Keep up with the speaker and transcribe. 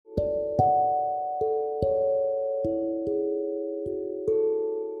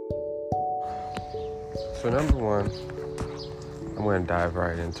So number one, I'm going to dive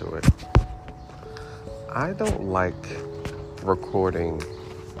right into it. I don't like recording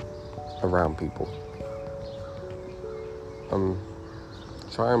around people. I'm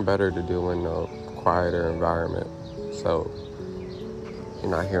trying better to do in a quieter environment, so you're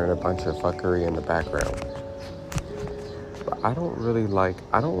not hearing a bunch of fuckery in the background. But I don't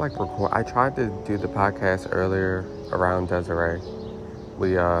like record. I tried to do the podcast earlier around Desiree.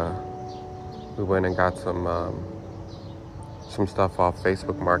 We went and got some stuff off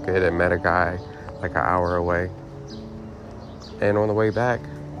Facebook Market and met a guy like an hour away. And on the way back,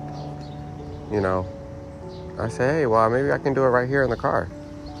 I said, hey, well, maybe I can do it right here in the car.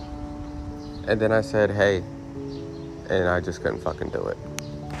 And then I said, hey, and I just couldn't fucking do it.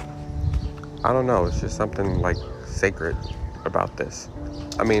 I don't know. It's just something like sacred about this.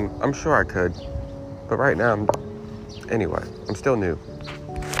 I mean, I'm sure I could, but right now, I'm still new.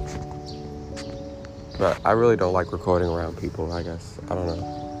 But I really don't like recording around people, I guess. I don't know.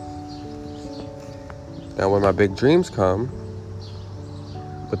 Now, when my big dreams come,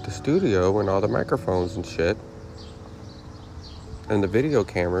 with the studio and all the microphones and shit, and the video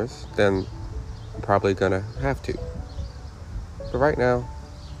cameras, then I'm probably gonna have to. But right now,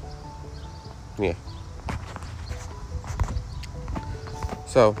 yeah.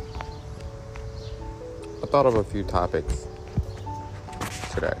 So, I thought of a few topics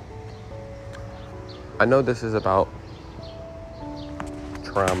today. I know this is about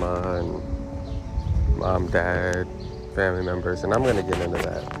trauma and mom, dad, family members, and I'm going to get into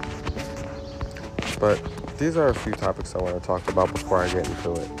that. But these are a few topics I want to talk about before I get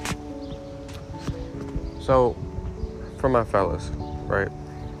into it. So, for my fellas, right?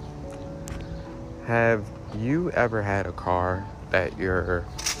 Have you ever had a car that your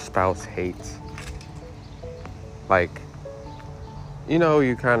spouse hates? Like, you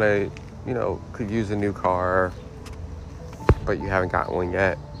kind of, could use a new car, but you haven't gotten one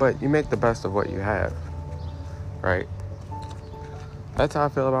yet. But you make the best of what you have, right? That's how I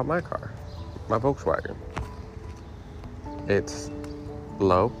feel about my car, my Volkswagen. It's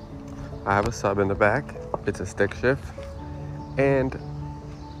low. I have a sub in the back. It's a stick shift. And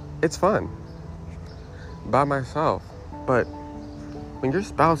it's fun by myself. But when your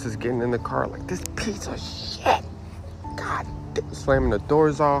spouse is getting in the car like this piece of shit, God, slamming the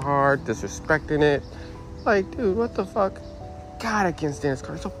doors all hard, disrespecting it. Like, dude, what the fuck? God, I can't stand this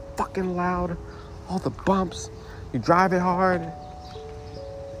car. It's so fucking loud. All the bumps. You drive it hard.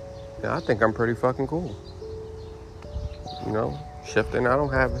 Yeah, I think I'm pretty fucking cool. Shifting, I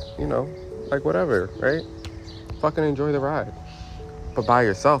don't have, like whatever, right? Fucking enjoy the ride. But by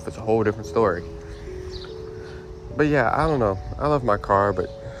yourself, it's a whole different story. But yeah, I don't know. I love my car, but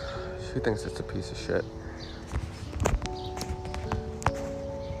she thinks it's a piece of shit.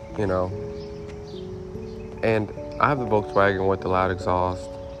 And I have the Volkswagen with the loud exhaust,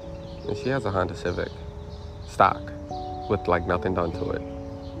 and she has a Honda Civic stock with like nothing done to it.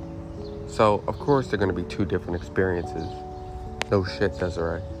 So of course they're going to be two different experiences. No shit,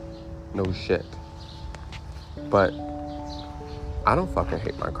 Desiree. No shit. But I don't fucking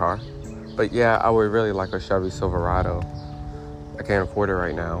hate my car. But yeah, I would really like a Chevy Silverado. I can't afford it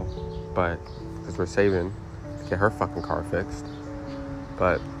right now, but because we're saving to get her fucking car fixed.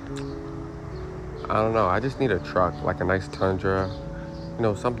 But I don't know. I just need a truck, like a nice Tundra,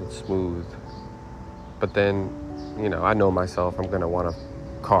 something smooth. But then, I know myself. I'm gonna want a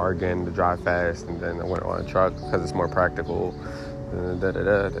car again to drive fast, and then I wouldn't want a truck because it's more practical.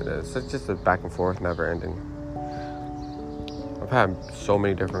 So it's just a back and forth, never ending. I've had so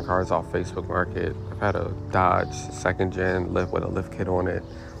many different cars off Facebook Market. I've had a Dodge 2nd gen lift with a lift kit on it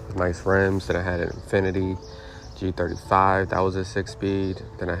with nice rims. Then I had an Infiniti G35 that was a 6-speed.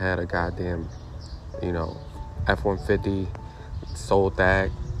 Then I had a goddamn F-150, sold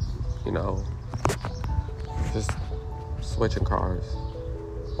that, just switching cars.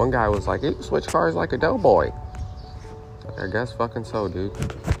 One guy was like, you switch cars like a doughboy. I guess fucking so, dude.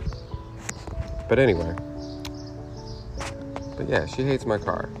 But anyway. But yeah, she hates my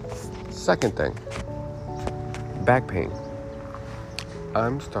car. Second thing, back pain.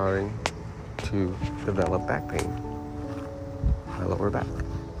 I'm starting to develop back pain. My lower back.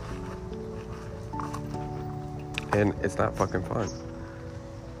 And it's not fucking fun.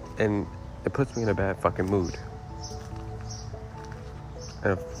 And it puts me in a bad fucking mood.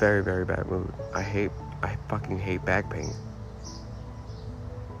 In a very, very bad mood. I fucking hate back pain.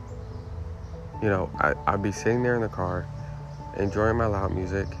 I'd be sitting there in the car, enjoying my loud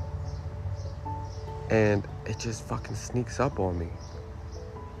music, and it just fucking sneaks up on me.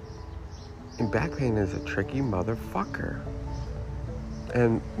 And back pain is a tricky motherfucker.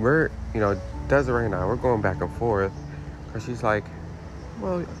 And we're, Desiree and I, we're going back and forth. Because she's like,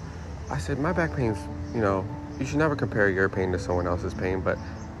 well, I said, my back pain's, you should never compare your pain to someone else's pain. But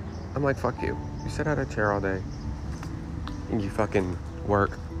I'm like, fuck you. You sit at a chair all day. And you fucking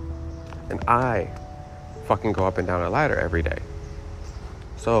work. And I fucking go up and down a ladder every day.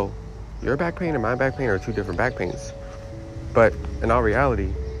 So, your back pain and my back pain are two different back pains. But in all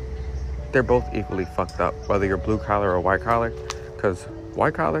reality, they're both equally fucked up, whether you're blue collar or white collar. Because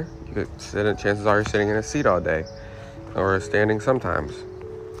white collar, chances are you're sitting in a seat all day, or standing sometimes.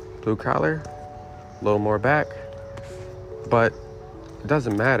 Blue collar, a little more back, but it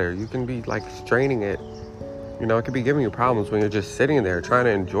doesn't matter. You can be like straining it. It could be giving you problems when you're just sitting there trying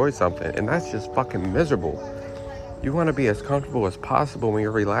to enjoy something, and that's just fucking miserable. You want to be as comfortable as possible when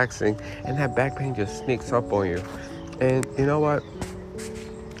you're relaxing, and that back pain just sneaks up on you. And you know what?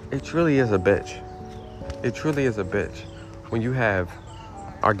 It truly is a bitch. It truly is a bitch. When you have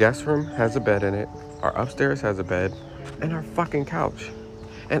our guest room has a bed in it, our upstairs has a bed, and our fucking couch.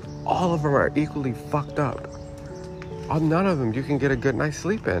 And all of them are equally fucked up. None of them you can get a good night's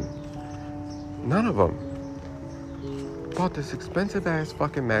sleep in. None of them. Bought this expensive ass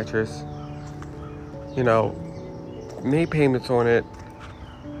fucking mattress. Made payments on it.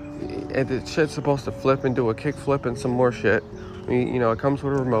 And the shit's supposed to flip and do a kick flip and some more shit. It comes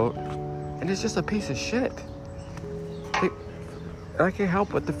with a remote. And it's just a piece of shit. And I can't help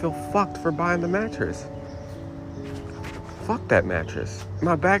but to feel fucked for buying the mattress. Fuck that mattress.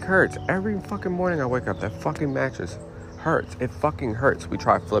 My back hurts. Every fucking morning I wake up, that fucking mattress hurts. It fucking hurts. We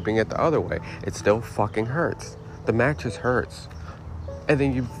try flipping it the other way. It still fucking hurts. The mattress hurts. And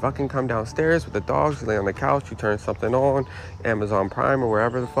then you fucking come downstairs with the dogs, you lay on the couch, you turn something on, Amazon Prime or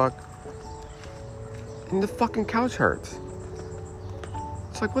wherever the fuck, and the fucking couch hurts.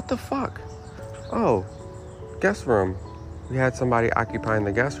 It's like, what the fuck? Oh, guest room. We had somebody occupying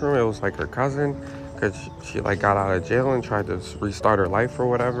the guest room. It was like her cousin, because she got out of jail and tried to restart her life or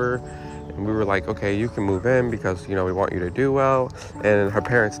whatever. And we were like, okay, you can move in because, we want you to do well. And her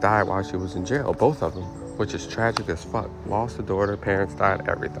parents died while she was in jail, both of them, which is tragic as fuck. Lost a daughter, parents died,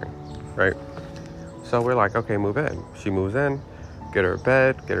 everything, right? So we're like, okay, move in. She moves in, get her a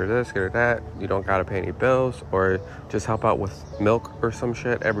bed, get her this, get her that. You don't gotta pay any bills, or just help out with milk or some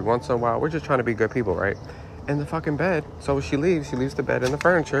shit every once in a while. We're just trying to be good people, right? And the fucking bed, so she leaves the bed and the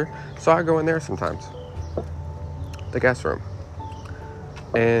furniture, so I go in there sometimes. The guest room.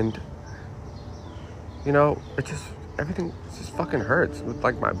 And, everything just fucking hurts with,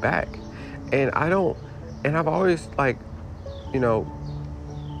 my back. And I've always,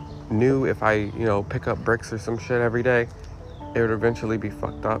 knew if I, pick up bricks or some shit every day, it would eventually be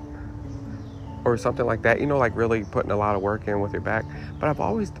fucked up. Or something like that, really putting a lot of work in with your back. But I've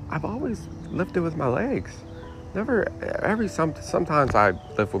always lifted with my legs. Sometimes I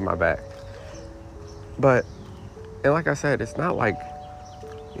lift with my back. But, and like I said, it's not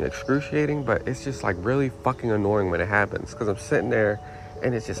excruciating, but it's just really fucking annoying when it happens. Because I'm sitting there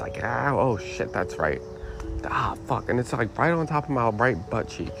and it's just oh shit, that's right. Fuck. And it's right on top of my right butt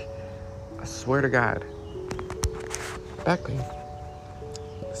cheek. I swear to God. Back pain.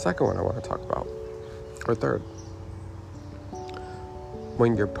 The second one I want to talk about, or third.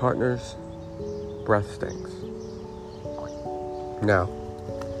 When your partner's breath stinks. Now,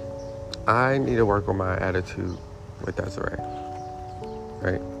 I need to work on my attitude with Desiree.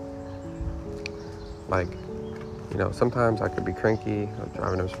 Right? Sometimes I could be cranky. I'm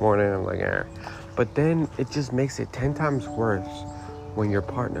driving this morning, I'm like, eh. But then it just makes it 10 times worse when your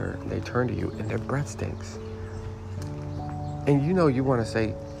partner, they turn to you and their breath stinks. And you want to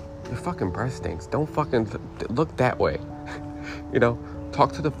say, your fucking breath stinks. Don't fucking look that way.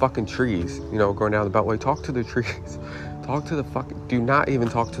 Talk to the fucking trees. Going down the beltway, talk to the trees. Talk to the fucking, do not even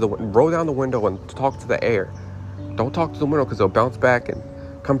talk to the, roll down the window and talk to the air. Don't talk to the window because it'll bounce back and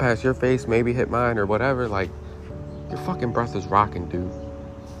come past your face, maybe hit mine or whatever. Your fucking breath is rocking, dude.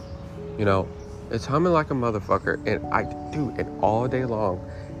 It's humming like a motherfucker. And all day long,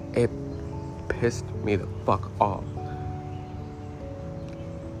 it pissed me the fuck off.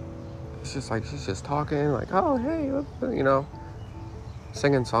 It's just she's just talking, oh, hey,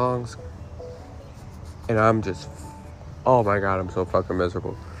 singing songs. And I'm just, oh my God, I'm so fucking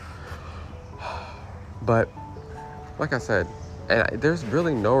miserable. But, like I said, there's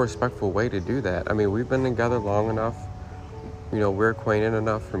really no respectful way to do that. I mean, we've been together long enough. We're acquainted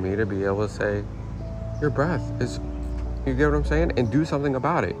enough for me to be able to say, your breath is, you get what I'm saying? And do something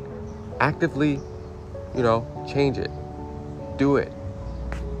about it. Actively, change it. Do it.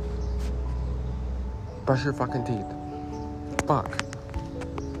 Brush your fucking teeth.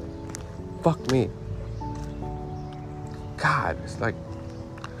 Fuck me. God, it's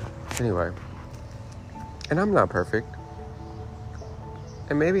Anyway, and I'm not perfect.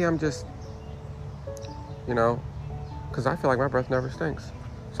 And maybe I'm just, because I feel like my breath never stinks.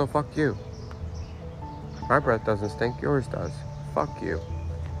 So fuck you. My breath doesn't stink, yours does. Fuck you.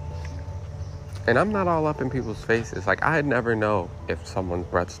 And I'm not all up in people's faces. Like, I'd never know if someone's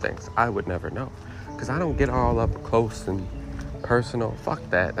breath stinks. I would never know. Because I don't get all up close and personal. Fuck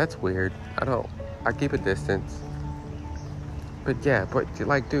that. That's weird. I keep a distance. But yeah,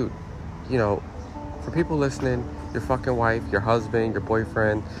 like, dude, for people listening, your fucking wife, your husband, your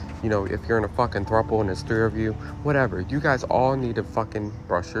boyfriend, if you're in a fucking throuple and there's 3 of you, whatever, you guys all need to fucking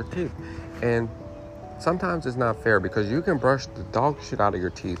brush your teeth. And sometimes it's not fair because you can brush the dog shit out of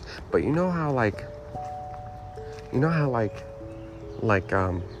your teeth, but you know how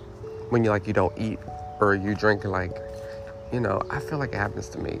when you don't eat or you drink, I feel like it happens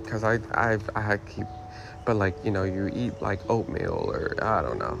to me because I keep, but you eat like oatmeal or I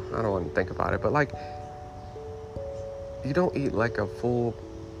don't know, I don't want to think about it, but like you don't eat like a full.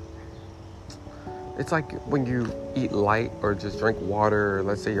 It's like when you eat light or just drink water, or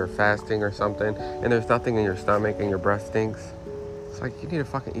let's say you're fasting or something, and there's nothing in your stomach and your breath stinks. It's like you need to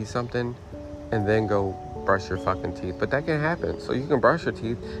fucking eat something and then go brush your fucking teeth. But that can happen. So you can brush your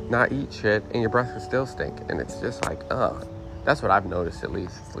teeth, not eat shit, and your breath can still stink. And it's just like, ugh. That's what I've noticed at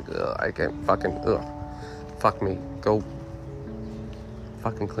least. It's like, ugh, I can't fucking, ugh. Fuck me. Go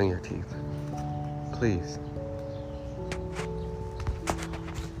fucking clean your teeth. Please.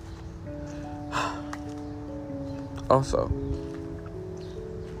 Also,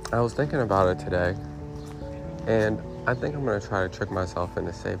 I was thinking about it today, and I think I'm going to try to trick myself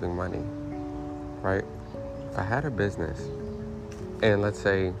into saving money, right? If I had a business, and let's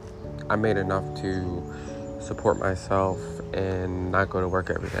say I made enough to support myself and not go to work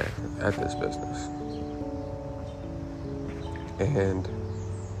every day at this business, and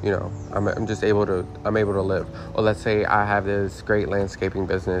I'm just able to live. Or let's say I have this great landscaping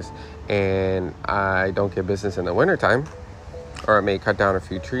business and I don't get business in the wintertime, or I may cut down a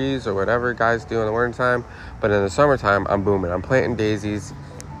few trees or whatever guys do in the wintertime, but in the summertime I'm booming. I'm planting daisies,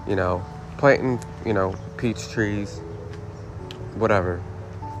 planting, peach trees, whatever,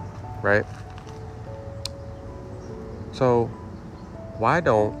 right? So why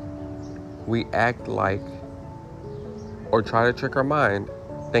don't we act like, or try to trick our mind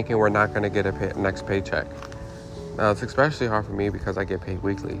thinking we're not going to get a next paycheck? Now, it's especially hard for me because I get paid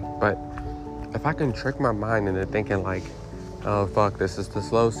weekly. But if I can trick my mind into thinking like, oh, fuck, this is the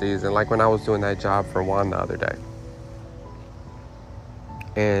slow season. Like when I was doing that job for Juan the other day.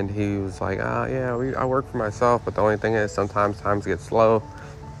 And he was like, I work for myself. But the only thing is sometimes times get slow.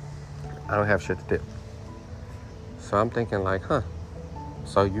 I don't have shit to do. So I'm thinking like,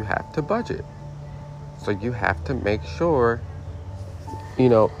 so you have to budget. So you have to make sure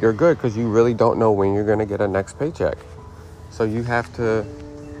you're good, because you really don't know when you're going to get a next paycheck. So you have to,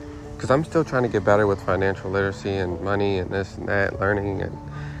 because I'm still trying to get better with financial literacy and money and this and that, learning, and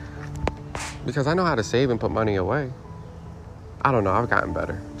because I know how to save and put money away. I don't know, I've gotten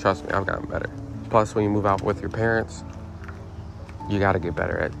better. Trust me, I've gotten better. Plus, when you move out with your parents, you got to get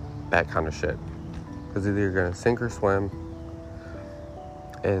better at that kind of shit. Because either you're going to sink or swim.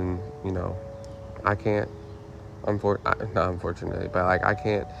 And, I can't, not unfortunately, but like I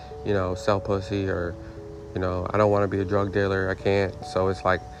can't, sell pussy, or, I don't want to be a drug dealer. I can't. So it's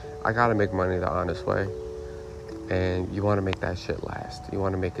like, I got to make money the honest way. And you want to make that shit last. You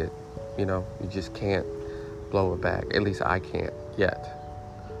want to make it, you just can't blow it back. At least I can't yet.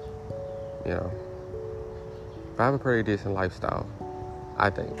 But I have a pretty decent lifestyle, I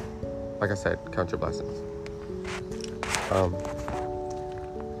think. Like I said, count your blessings.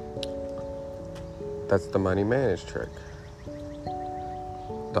 That's the money manage trick.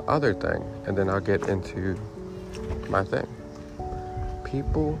 The other thing, and then I'll get into my thing.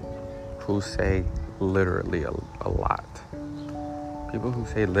 People who say literally a lot. People who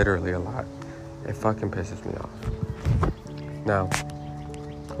say literally a lot, it fucking pisses me off. Now,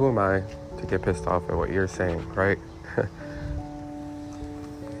 who am I to get pissed off at what you're saying, right?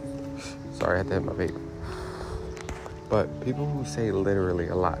 Sorry, I had to hit my vape. But people who say literally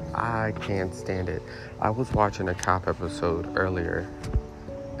a lot, I can't stand it. I was watching a cop episode earlier,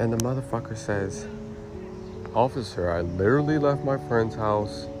 and the motherfucker says, "Officer, I literally left my friend's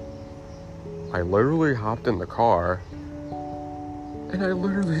house. I literally hopped in the car, and I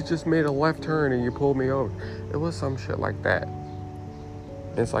literally just made a left turn and you pulled me over." It was some shit like that.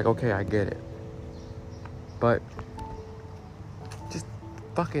 And it's like, okay, I get it. But just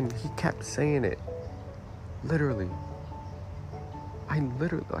fucking, he kept saying it. Literally. I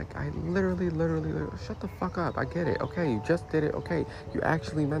literally, shut the fuck up. I get it. Okay, you just did it. Okay, you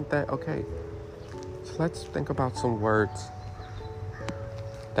actually meant that. Okay. So let's think about some words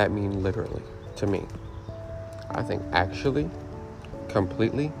that mean literally to me. I think actually,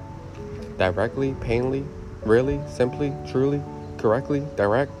 completely, directly, painfully, really, simply, truly, correctly,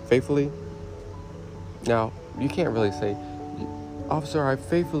 direct, faithfully. Now, you can't really say, officer, I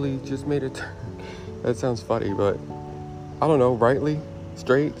faithfully just made it. That sounds funny, but I don't know, rightly,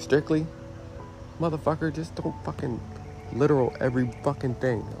 straight, strictly. Motherfucker, just don't fucking literal every fucking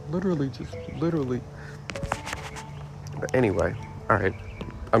thing. Literally. But anyway, alright,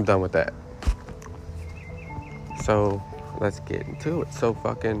 I'm done with that. So, let's get into it. So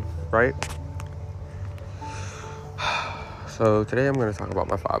fucking, right? So, today I'm going to talk about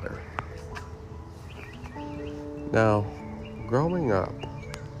my father. Now, growing up,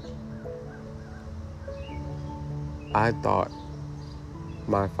 I thought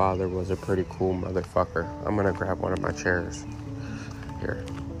my father was a pretty cool motherfucker. I'm going to grab one of my chairs here.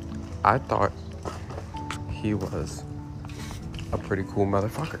 I thought he was a pretty cool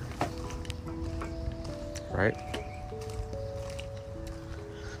motherfucker. Right?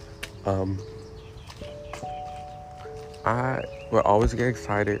 I would always get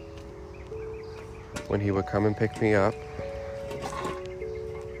excited when he would come and pick me up,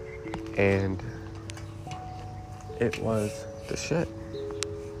 and it was the shit.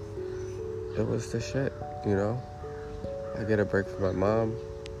 It was the shit, you know? I get a break from my mom.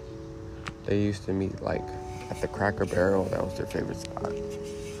 They used to meet, like, at the Cracker Barrel. That was their favorite spot.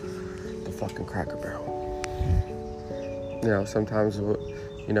 The fucking Cracker Barrel. You know, sometimes,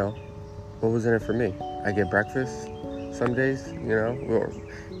 you know, what was in it for me? I get breakfast some days, you know, or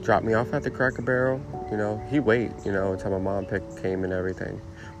drop me off at the Cracker Barrel. You know, he wait, you know, until my mom came and everything.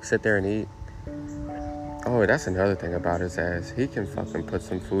 Sit there and eat. Oh, that's another thing about his ass. He can fucking put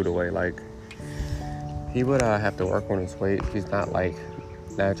some food away. Like, he would have to work on his weight. He's not, like,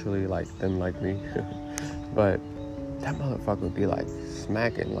 naturally, like, thin like me. But that motherfucker would be, like,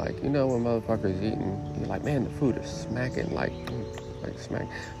 smacking. Like, you know, when motherfuckers eating, you're like, man, the food is smacking. Like smack.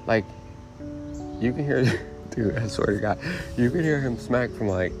 Like, you can hear, dude, I swear to God, you can hear him smack from,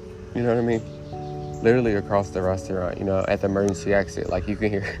 like, you know what I mean? Literally across the restaurant, you know, at the emergency exit. Like, you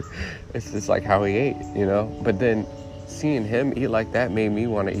can hear, it's just like how he ate, you know? But then seeing him eat like that made me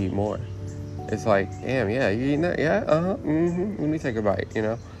want to eat more. It's like, damn, yeah, you eating that? Yeah, let me take a bite, you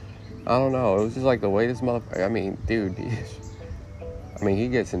know? I don't know. It was just like the way this motherfucker, I mean, dude, he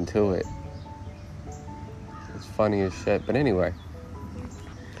gets into it. It's funny as shit. But anyway,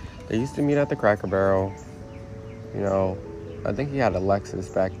 they used to meet at the Cracker Barrel. You know, I think he had a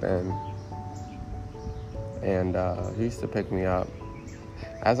Lexus back then. And he used to pick me up.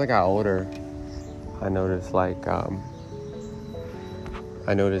 As I got older, I noticed, like, he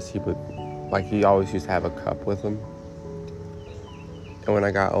would, like, he always used to have a cup with him. And when I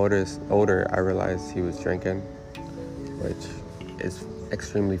got older, I realized he was drinking, which is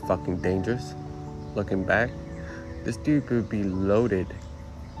extremely fucking dangerous. Looking back, this dude could be loaded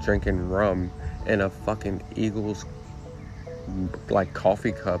drinking rum in a fucking Eagles, like,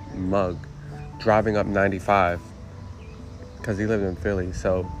 coffee cup mug, driving up 95, because he lived in Philly.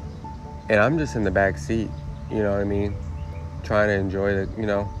 So, and I'm just in the back seat, you know what I mean, trying to enjoy the, you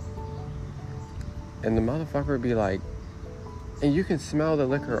know, and the motherfucker would be like, and you can smell the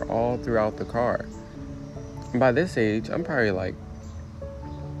liquor all throughout the car. And by this age, I'm probably like,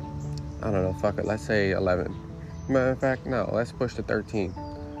 I don't know, fuck it, let's say 11. Matter of fact, no, let's push to 13.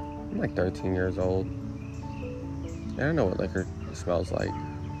 I'm like 13 years old. And I know what liquor smells like.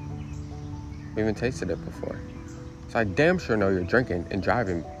 I've even tasted it before. So I damn sure know you're drinking and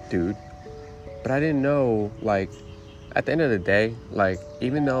driving, dude. But I didn't know, like, at the end of the day, like,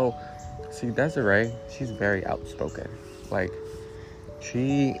 even though, see, Desiree, she's very outspoken. Like,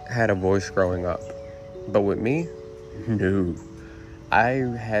 she had a voice growing up. But with me, no. I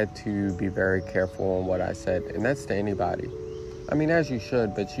had to be very careful on what I said. And that's to anybody. I mean, as you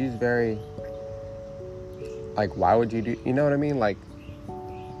should, but she's very, like, why would you do, you know what I mean? Like,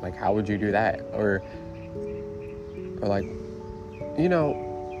 how would you do that? Or like, you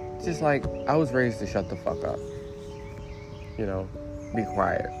know, just like, I was raised to shut the fuck up. You know, be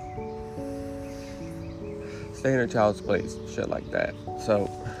quiet. Stay in a child's place, shit like that. So,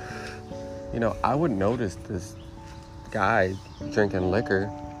 you know, I would notice this guy drinking liquor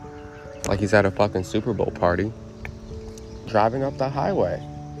like he's at a fucking Super Bowl party, driving up the highway.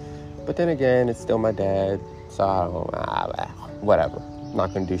 But then again, it's still my dad, so I don't, whatever. I'm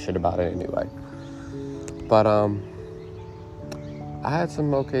not gonna do shit about it anyway. But I had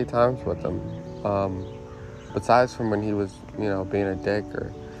some okay times with him. besides from when he was, being a dick.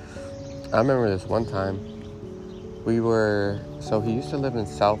 Or I remember this one time, so he used to live in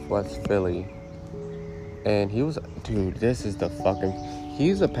Southwest Philly, and he's a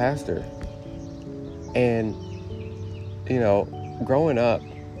pastor. And, growing up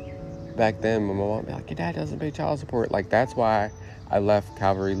back then, my mom would be like, your dad doesn't pay child support. Like, that's why I left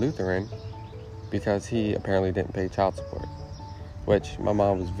Calvary Lutheran, because he apparently didn't pay child support, which my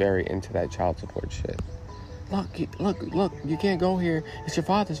mom was very into that child support shit. Look, you can't go here. It's your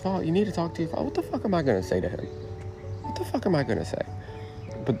father's fault. You need to talk to your father. What the fuck am I going to say to him? What the fuck am I going to say?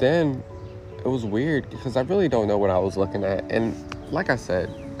 But then it was weird because I really don't know what I was looking at. And like I said,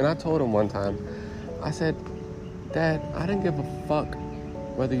 and I told him one time, I said, Dad, I didn't give a fuck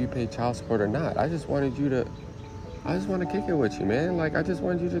whether you pay child support or not. I just want to kick it with you, man. Like, I just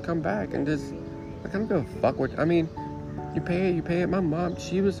wanted you to come back and just, like, I don't give a fuck what, I mean, you pay it. My mom,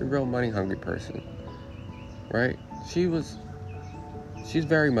 she was a real money hungry person, right? She's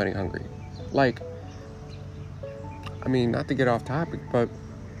very money hungry. Like, I mean, not to get off topic, but,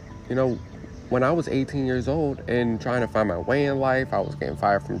 when I was 18 years old and trying to find my way in life, I was getting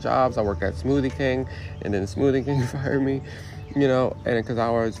fired from jobs. I worked at Smoothie King, and then Smoothie King fired me, and because I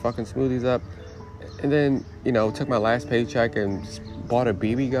was fucking smoothies up. And then, took my last paycheck and bought a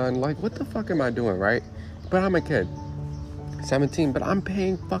BB gun. Like, what the fuck am I doing, right? But I'm a kid, 17, but I'm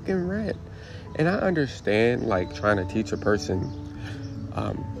paying fucking rent. And I understand, like, trying to teach a person,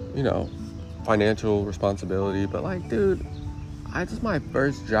 financial responsibility. But, like, dude, this is my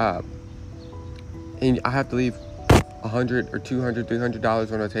first job. And I have to leave $100 or $200,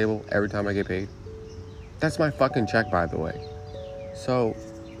 $300 on the table every time I get paid. That's my fucking check, by the way. So,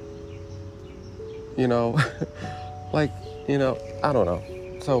 I don't know.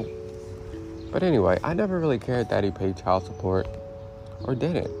 So, but anyway, I never really cared that he paid child support or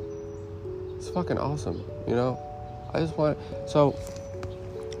didn't. It's fucking awesome, So,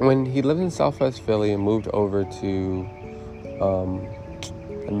 when he lived in Southwest Philly and moved over to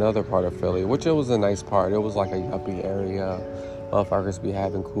another part of Philly, which it was a nice part. It was like a yuppie area. Motherfuckers be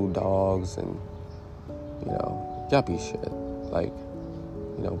having cool dogs and, yuppie shit. Like,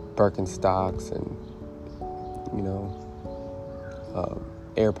 Birkenstocks and,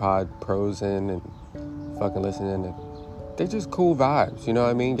 AirPod Pros in and fucking listening to, they're just cool vibes, you know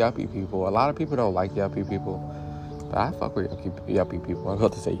what I mean? Yuppie people. A lot of people don't like yuppie people, but I fuck with yuppie people. I'm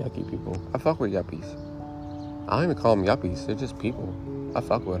about to say yucky people. I fuck with yuppies. I don't even call them yuppies. They're just people. I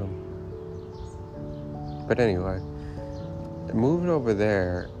fuck with them. But anyway, moving over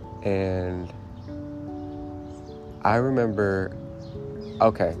there, and I remember,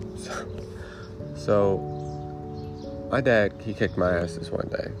 okay, so my dad, he kicked my ass this one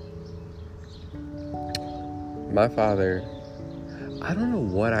day. My father, I don't know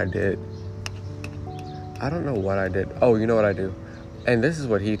what I did. Oh, you know what I do? And this is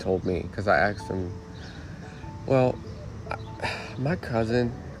what he told me, because I asked him, well, my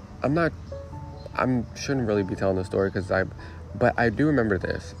cousin, I shouldn't really be telling the story, but I do remember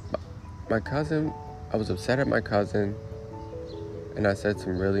this. My cousin, I was upset at my cousin, and I said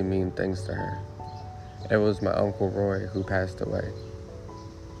some really mean things to her. It was my Uncle Roy who passed away.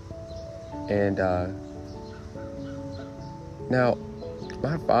 And, now,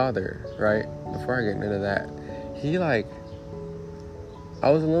 my father, right, before I get into that, I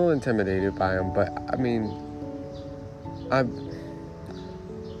was a little intimidated by him, but, I mean, I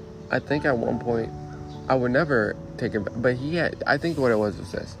think at one point, I would never take it back, but I think what it was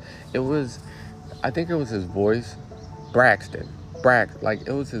this. I think it was his voice, Braxton, like,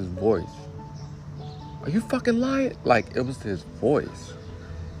 it was his voice. Are you fucking lying? Like, it was his voice.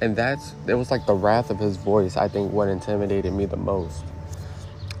 And it was like the wrath of his voice, I think, what intimidated me the most.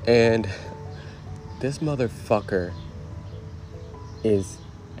 And this motherfucker is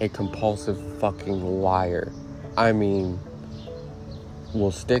a compulsive fucking liar. I mean,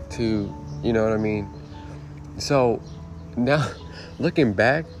 will stick to, you know what I mean? So, now, looking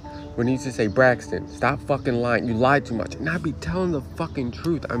back, when he used to say, Braxton, stop fucking lying. You lied too much. And I'd be telling the fucking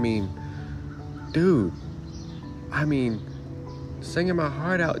truth. I mean, dude. Singing my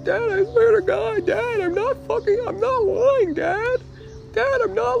heart out. Dad, I swear to God, Dad, I'm not lying, Dad. Dad,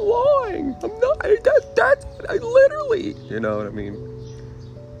 I'm not lying. That's literally, you know what I mean?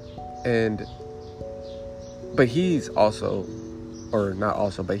 But he's also, or not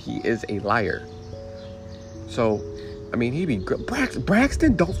also, but he is a liar. So, I mean, he be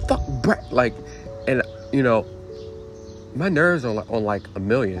Braxton, don't fuck like, and my nerves are on like a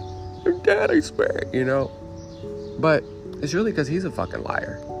million. Dad, I swear, but it's really because he's a fucking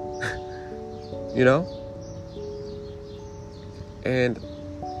liar, and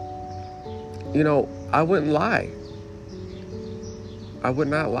I wouldn't lie. I would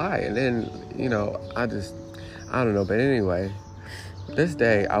not lie. And then, I don't know. But anyway, this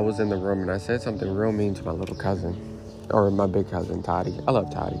day I was in the room and I said something real mean to my little cousin, or my big cousin, Toddy. I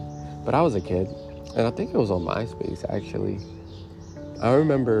love Toddy. But I was a kid, and I think it was on MySpace, actually. I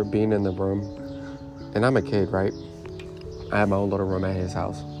remember being in the room, and I'm a kid, right? I had my own little room at his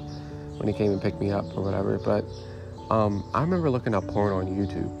house when he came and picked me up or whatever. But I remember looking up porn on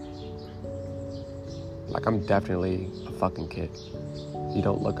YouTube. Like, I'm definitely a fucking kid. You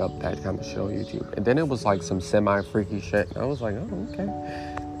don't look up that kind of shit on YouTube. And then it was like some semi-freaky shit. And I was like, oh, okay.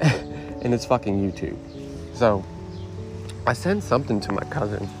 And it's fucking YouTube. So I sent something to my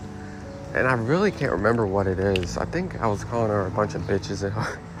cousin. And I really can't remember what it is. I think I was calling her a bunch of bitches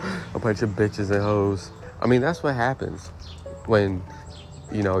and hoes. I mean, that's what happens when,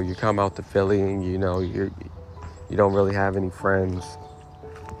 you come out to Philly and, you don't really have any friends.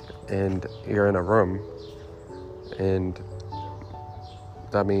 And you're in a room. And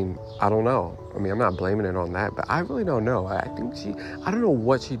I mean, I don't know. I mean, I'm not blaming it on that, but I really don't know. I don't know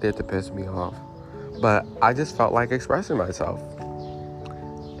what she did to piss me off, but I just felt like expressing myself.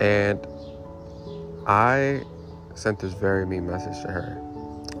 And I sent this very mean message to her,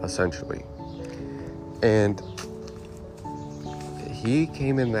 essentially. And he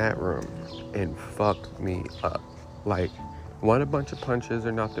came in that room and fucked me up. Like, wasn't a bunch of punches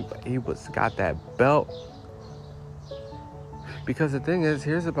or nothing, but he got that belt. Because the thing is,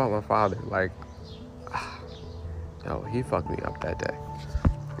 here's about my father. Like, he fucked me up that day.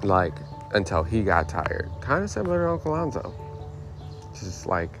 Like, until he got tired. Kind of similar to Uncle Lonzo. Just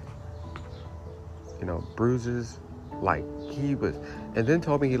like, bruises. Like, he was... And then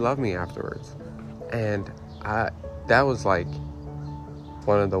told me he loved me afterwards. And that was like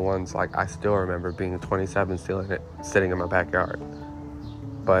one of the ones, like, I still remember being 27, sitting in my backyard.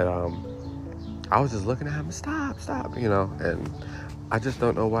 But, I was just looking at him, stop, and I just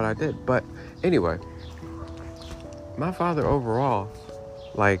don't know what I did. But anyway, my father overall,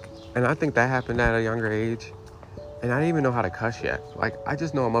 like, and I think that happened at a younger age, and I didn't even know how to cuss yet. Like, I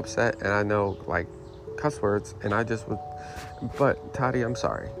just know I'm upset, and I know, like, cuss words, and I just would, but Toddy, I'm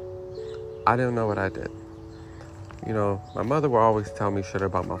sorry. I didn't know what I did. My mother would always tell me shit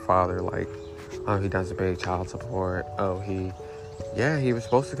about my father, like, oh, he doesn't pay child support, he was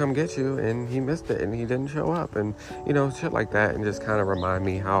supposed to come get you and he missed it and he didn't show up, and shit like that, and just kind of remind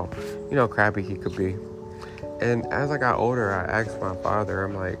me how crappy he could be. And as I got older, I asked my father,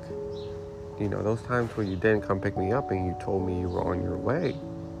 I'm like, those times when you didn't come pick me up and you told me you were on your way,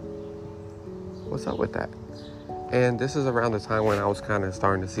 what's up with that? And this is around the time when I was kind of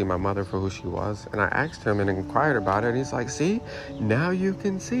starting to see my mother for who she was, and I asked him and inquired about it, and he's like, see, now you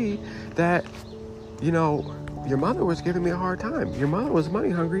can see that your mother was giving me a hard time. Your mother was money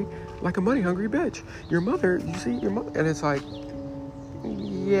hungry, like a money hungry bitch. Your mother, your mother. And it's like,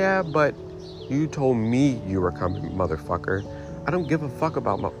 yeah, but you told me you were coming, motherfucker. I don't give a fuck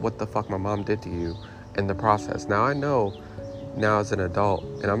about what the fuck my mom did to you in the process. Now, I know now as an adult,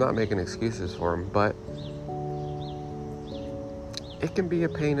 and I'm not making excuses for him, but it can be a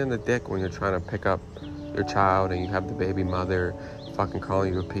pain in the dick when you're trying to pick up your child and you have the baby mother fucking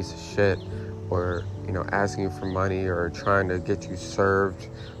calling you a piece of shit, or asking you for money, or trying to get you served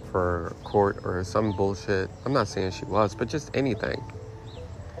for court or some bullshit. I'm not saying she was, but just anything.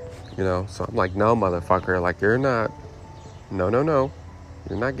 So I'm like, no, motherfucker, like, you're not, no,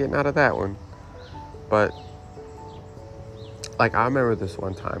 you're not getting out of that one. But, like, I remember this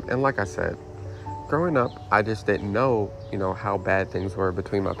one time, and like I said, growing up, I just didn't know, how bad things were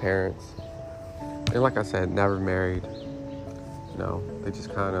between my parents. And like I said, never married. They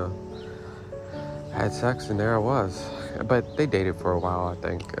just kind of had sex, and there I was. But they dated for a while, I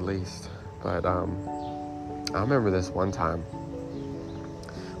think, at least. But I remember this one time.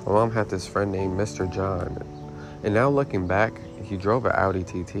 My mom had this friend named Mr. John. And now looking back, he drove an Audi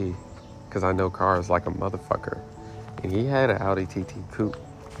TT, because I know cars like a motherfucker. And he had an Audi TT coupe.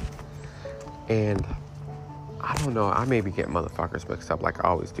 And I don't know, I may be getting motherfuckers mixed up like I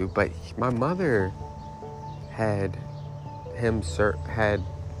always do, but my mother had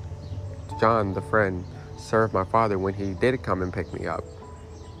John, the friend, serve my father when he did come and pick me up.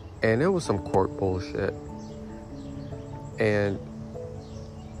 And it was some court bullshit. And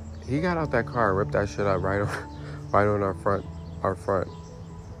he got out that car and ripped that shit up right on our front.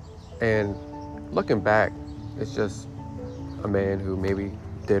 And looking back, it's just a man who maybe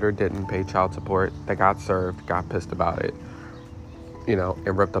did or didn't pay child support, that got served, got pissed about it,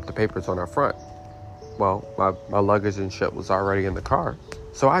 and ripped up the papers on our front. Well, my luggage and shit was already in the car,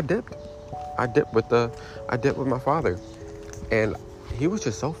 so I dipped with my father, and he was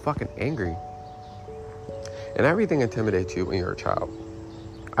just so fucking angry. And everything intimidates you when you're a child.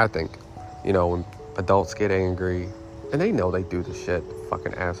 I think, when adults get angry, and they know they do the shit,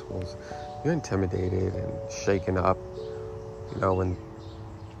 fucking assholes, you're intimidated and shaken up, and,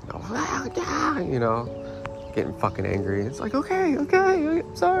 getting fucking angry. It's like, okay,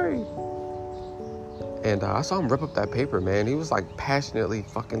 I'm sorry. And I saw him rip up that paper, man. He was like passionately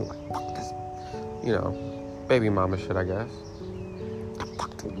fucking like, fuck this, baby mama shit, I guess.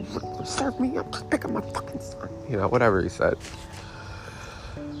 Serve me, I'm just picking my fucking son. Whatever he said.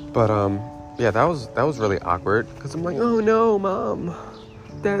 But, yeah, that was really awkward. Because I'm like, oh no, Mom.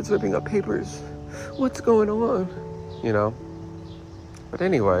 Dad's ripping up papers. What's going on? But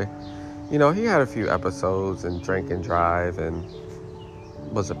anyway, he had a few episodes and drank and drive and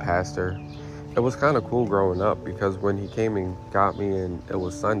was a pastor. It was kind of cool growing up because when he came and got me and it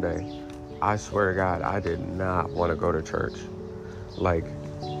was Sunday, I swear to God, I did not want to go to church. Like,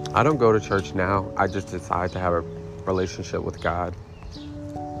 I don't go to church now. I just decide to have a relationship with God.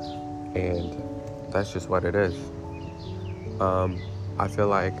 And that's just what it is. I feel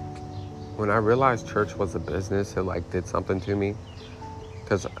like when I realized church was a business, it like did something to me.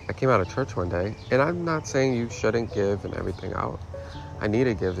 Because I came out of church one day, and I'm not saying you shouldn't give and everything out. I need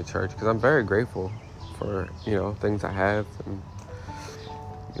to give to church because I'm very grateful for, things I have and,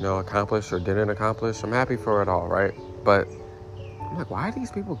 accomplished or didn't accomplish. I'm happy for it all, right? But I'm like, why are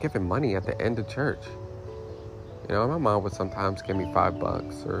these people giving money at the end of church? My mom would sometimes give me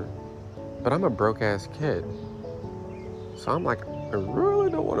 $5 but I'm a broke ass kid. So I'm like, I really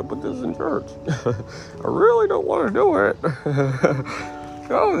don't want to put this in church. I really don't want to do it.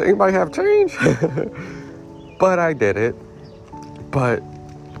 Oh, anybody have change? But I did it. But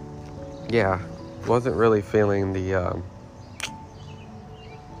yeah, wasn't really feeling the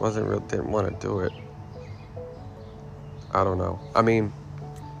didn't want to do it. I don't know.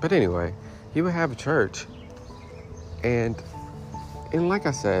 But anyway, he would have a church, and like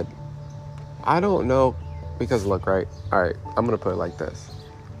I said, I don't know, because look, right? All right, I'm gonna put it like this,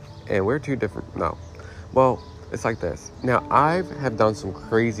 and we're two different. No, well, it's like this. Now, I have done some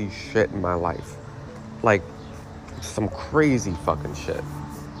crazy shit in my life, like some crazy fucking shit,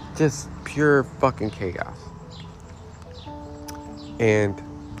 just pure fucking chaos, and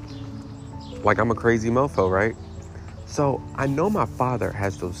like I'm a crazy mofo, right? So I know my father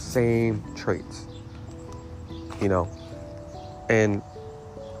has those same traits, and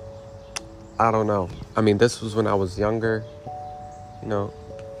I don't know. This was when I was younger,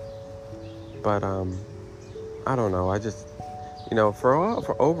 but I don't know. I just,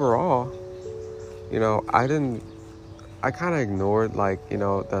 for overall, I kind of ignored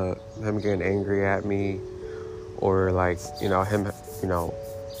him getting angry at me, or him,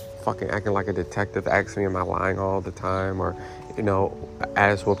 fucking acting like a detective, asking me am I lying all the time, or,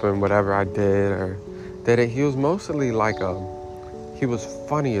 ass whooping whatever I did or did it. He was mostly he was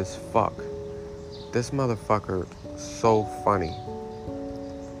funny as fuck. This motherfucker, so funny.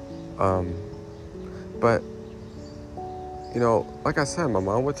 But, like I said, my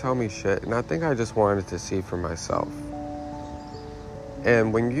mom would tell me shit, and I think I just wanted to see for myself.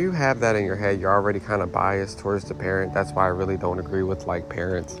 And when you have that in your head, you're already kind of biased towards the parent. That's why I really don't agree with,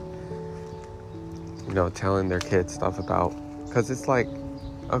 parents, telling their kids stuff about. Because it's like,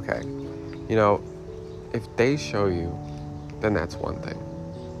 okay, if they show you, then that's one thing.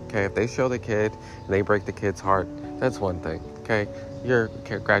 Okay, if they show the kid and they break the kid's heart, that's one thing. Okay,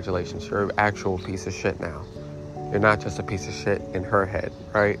 congratulations, you're an actual piece of shit now. You're not just a piece of shit in her head,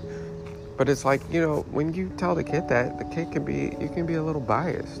 right? But it's like, when you tell the kid that, the kid you can be a little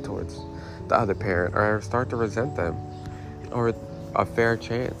biased towards the other parent, or start to resent them, or a fair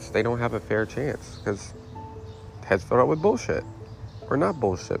chance. They don't have a fair chance because heads filled up with bullshit, or not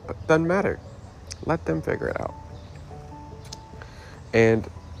bullshit, but doesn't matter. Let them figure it out. And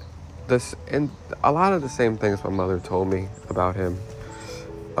a lot of the same things my mother told me about him,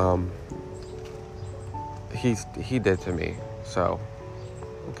 he did to me. So,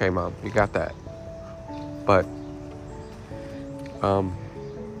 okay, Mom, you got that. But, I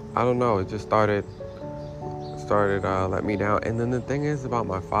don't know. It just started let me down. And then the thing is about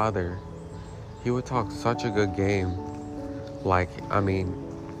my father, he would talk such a good game. I'm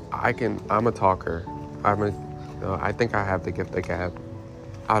a talker. I think I have the gift of gab.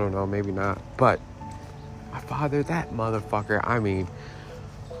 I don't know, maybe not. But my father, that motherfucker,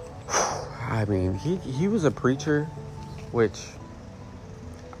 he was a preacher, which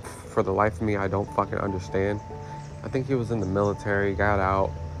for the life of me, I don't fucking understand. I think he was in the military, got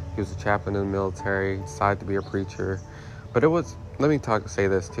out. He was a chaplain in the military, decided to be a preacher. But let me say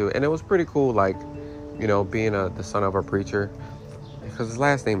this too. And it was pretty cool, being the son of a preacher, because his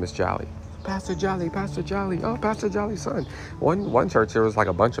last name is Jolly. Pastor Jolly, Pastor Jolly, oh, Pastor Jolly's son. One church, there was like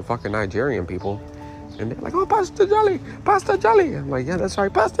a bunch of fucking Nigerian people. And they're like, oh, Pastor Jolly, Pastor Jolly. I'm like, yeah, that's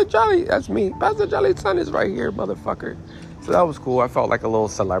right, Pastor Jolly, that's me. Pastor Jolly's son is right here, motherfucker. So that was cool. I felt like a little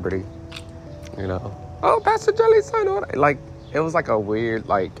celebrity, you know. Oh, Pastor Jolly's son. Like, it was like a weird,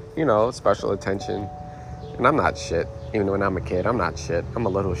 like, you know, special attention. And I'm not shit. Even when I'm a kid, I'm not shit. I'm a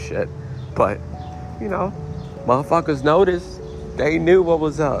little shit. But, you know, motherfuckers noticed. They knew what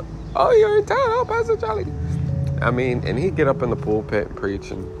was up. Oh, you're in town. Oh, Pastor Jolly. I mean, and he'd get up in the pulpit and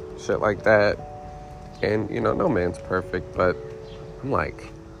preach and shit like that. And, you know, no man's perfect. But I'm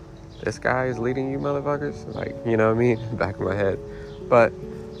like, this guy is leading you motherfuckers? Like, you know what I mean? Back of my head. But,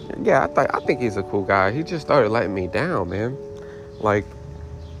 yeah, I think he's a cool guy. He just started letting me down, man. Like,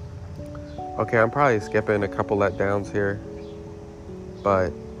 okay, I'm probably skipping a couple letdowns here.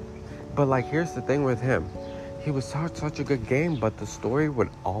 But like, here's the thing with him. He was such a good game, but the story would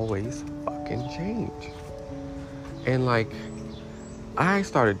always fucking change. And, like, I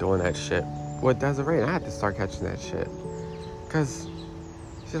started doing that shit with Desiree, and I had to start catching that shit. Because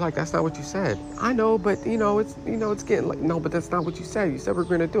she's like, that's not what you said. I know, but, it's getting like, no, but that's not what you said. You said we're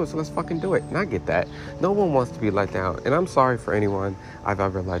going to do it, so let's fucking do it. And I get that. No one wants to be let down. And I'm sorry for anyone I've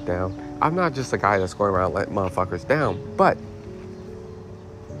ever let down. I'm not just a guy that's going around letting motherfuckers down. But,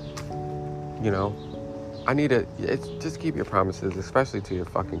 you know, I need to, just keep your promises, especially to your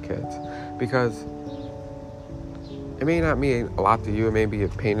fucking kids. Because it may not mean a lot to you. It may be a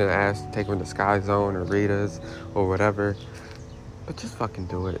pain in the ass to take them to Sky Zone or Rita's or whatever. But just fucking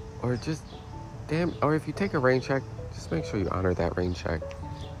do it. Or just, or if you take a rain check, just make sure you honor that rain check.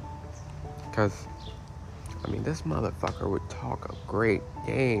 Because, I mean, this motherfucker would talk a great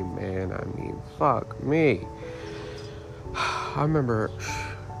game, man. I mean, fuck me. I remember,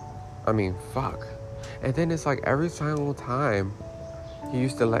 fuck. And then it's like every single time he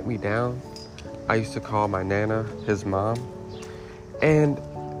used to let me down, I used to call my Nana, his mom. And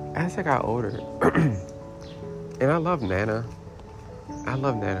as I got older, and I love Nana. I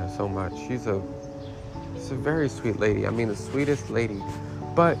love Nana so much. She's a very sweet lady. I mean, the sweetest lady.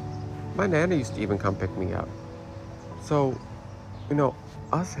 But my Nana used to even come pick me up. So, you know,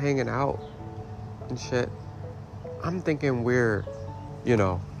 us hanging out and shit, I'm thinking we're, you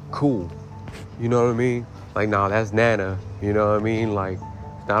know, cool. You know what I mean? Like, nah, that's Nana. You know what I mean? Like,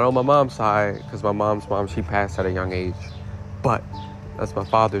 it's not on my mom's side, because my mom's mom, she passed at a young age. But that's my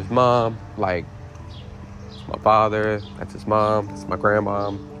father's mom. Like, it's my father, that's his mom, that's my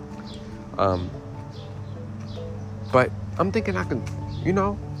grandma. But I'm thinking I can, you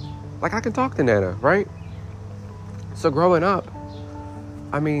know, like, I can talk to Nana, right? So growing up,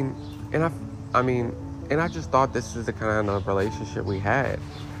 and I just thought this is the kind of relationship we had.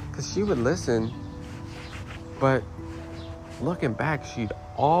 Because she would listen, but looking back, she'd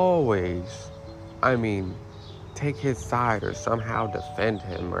always, take his side or somehow defend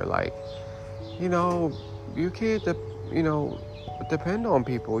him, or like, you know, you can't, depend on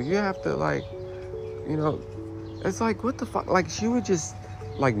people. You have to, like, you know, it's like, what the fuck? Like, she would just,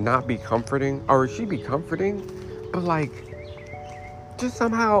 like, not be comforting, or she'd be comforting, but, like, just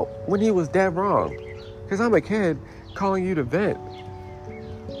somehow, when he was dead wrong. Because I'm a kid calling you to vent,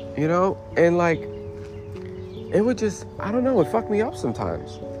 you know? And, like, it would just, I don't know, it fucked me up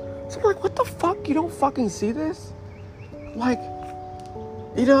sometimes. So I'm like, what the fuck? You don't fucking see this? Like,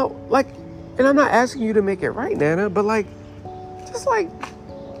 you know, like, and I'm not asking you to make it right, Nana, but, like, just, like,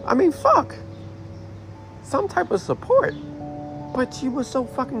 fuck. Some type of support. But she was so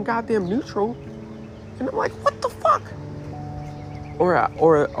fucking goddamn neutral. And I'm like, what the fuck?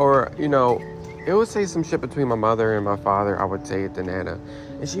 Or you know, it would say some shit between my mother and my father. I would say it to Nana.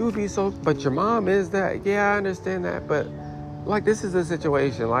 And she would be so, but your mom is that. Yeah, I understand that. But, like, this is a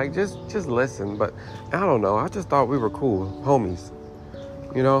situation. Like, just listen. But I don't know. I just thought we were cool. Homies.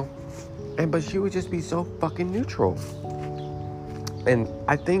 You know? But she would just be so fucking neutral. And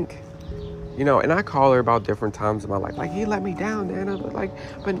I think, you know, and I call her about different times in my life. Like, he let me down, Nana.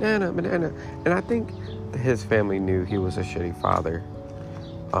 But Nana. And I think his family knew he was a shitty father.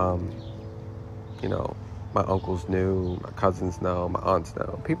 You know, my uncles knew, my cousins know, my aunts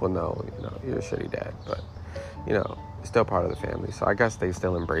know. People know, you know, you're a shitty dad. But, you know, still part of the family. So I guess they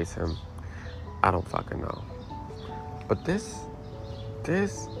still embrace him. I don't fucking know. But this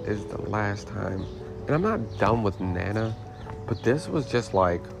is the last time. And I'm not done with Nana. But this was just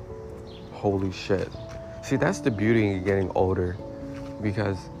like, holy shit. See, that's the beauty of getting older.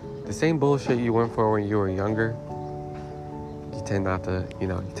 Because the same bullshit you went for when you were younger, you tend not to, you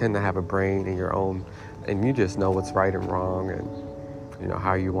know, you tend to have a brain in your own, and you just know what's right and wrong, and, you know,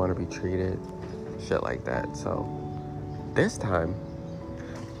 how you want to be treated, shit like that. So this time,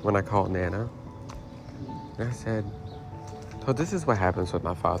 when I called Nana. And I said, so this is what happens with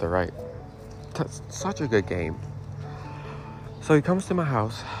my father, right? Such a good game. So he comes to my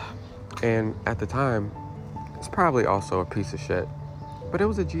house, and at the time, it's probably also a piece of shit, but it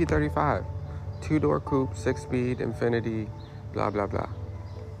was a G35. 2-door coupe, 6-speed, Infiniti, blah, blah, blah.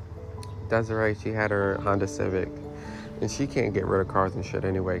 Desiree, she had her Honda Civic, and she can't get rid of cars and shit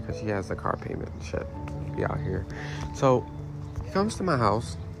anyway because she has a car payment and shit. Be out here. So he comes to my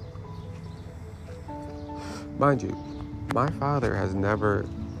house. Mind you, my father has never,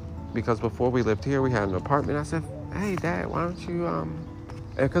 because before we lived here, we had an apartment. I said, hey, Dad, why don't you,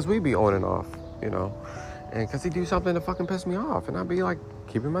 because we'd be on and off, you know, and because he'd do something to fucking piss me off, and I'd be like,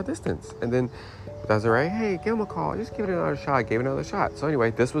 keeping my distance. And then Desiree, hey, give him a call. Just give it another shot. I gave it another shot. So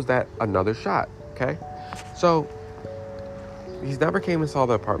anyway, this was that another shot, okay? So he's never came and saw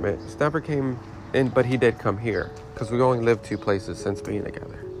the apartment. He's never came in, but he did come here because we only lived 2 places since being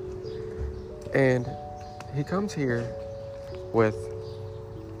together. And he comes here with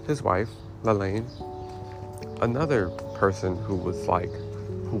his wife, Lalaine, another person who was like,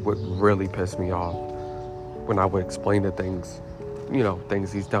 who would really piss me off when I would explain the things, you know,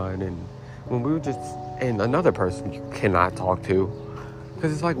 things he's done. And when we were just, and another person you cannot talk to,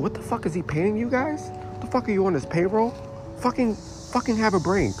 because it's like, what the fuck is he paying you guys? What the fuck are you on his payroll? Fucking have a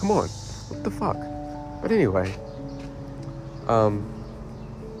brain. Come on. What the fuck? But anyway,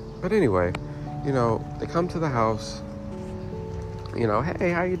 you know, they come to the house, you know,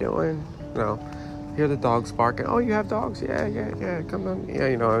 hey, how you doing? You know, hear the dogs barking. Oh, you have dogs? Yeah, come on. Yeah,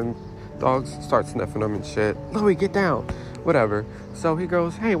 you know, and dogs start sniffing them and shit. Louie, get down. Whatever. So he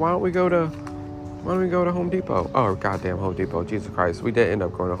goes, hey, why don't we go to Home Depot? Oh, goddamn Home Depot. Jesus Christ. We did end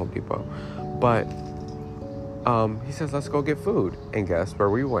up going to Home Depot. But he says, let's go get food. And guess where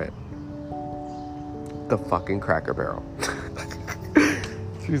we went? The fucking Cracker Barrel.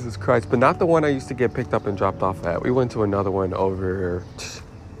 Jesus Christ. But not the one I used to get picked up and dropped off at. We went to another one over,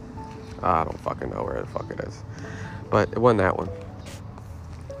 I don't fucking know where the fuck it is. But it wasn't that one.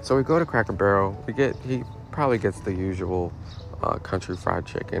 So we go to Cracker Barrel. He probably gets the usual country fried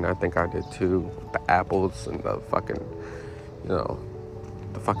chicken. I think I did too. The apples and the fucking, you know,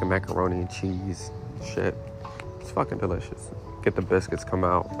 the fucking macaroni and cheese shit. It's fucking delicious. Get the biscuits, come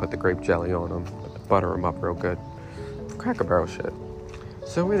out, put the grape jelly on them, butter them up real good. Cracker Barrel shit.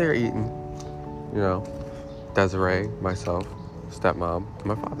 So we're there eating, you know, Desiree, myself, stepmom, and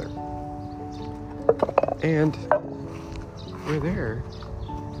my father. And we're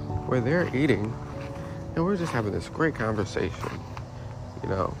there eating, and we're just having this great conversation. You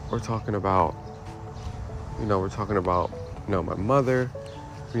know, we're talking about, my mother,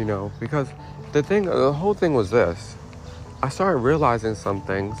 you know, because the whole thing was this. I started realizing some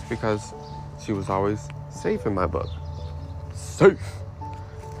things because she was always safe in my book. Safe.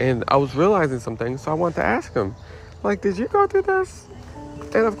 And I was realizing some things, so I wanted to ask him, like, did you go through this?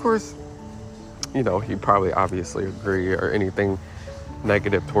 And of course, you know, he'd probably obviously agree, or anything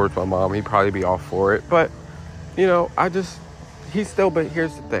negative towards my mom, he'd probably be all for it. But, you know, but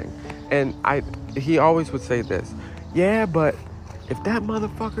here's the thing. And he always would say this, yeah, but if that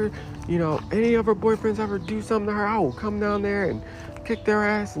motherfucker, you know, any of her boyfriends ever do something to her, I will come down there and kick their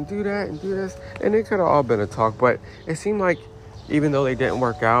ass and do that and do this. And it could have all been a talk, but it seemed like even though they didn't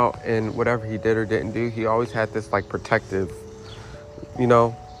work out and whatever he did or didn't do, he always had this like protective, you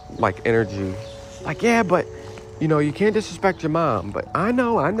know, like energy. Like, yeah, but, you know, you can't disrespect your mom. But I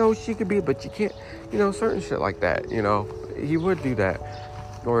know she could be, but you can't, you know, certain shit like that, you know. He would do that.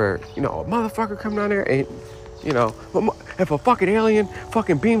 Or, you know, a motherfucker come down there and, you know, if a fucking alien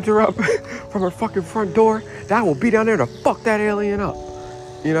fucking beams her up from her fucking front door, that will be down there to fuck that alien up,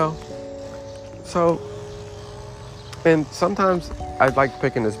 you know. So, and sometimes I like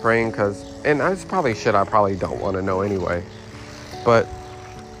picking his brain and that's probably shit I probably don't want to know anyway. But,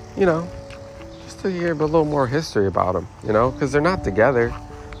 you know, just to hear a little more history about him, you know, because they're not together.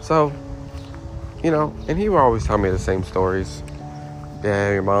 So, you know, and he would always tell me the same stories.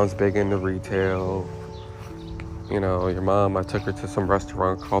 Yeah, your mom's big into retail. You know, your mom, I took her to some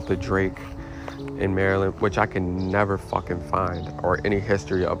restaurant called The Drake in Maryland, which I can never fucking find, or any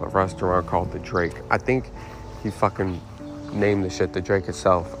history of a restaurant called The Drake. I think he fucking named the shit The Drake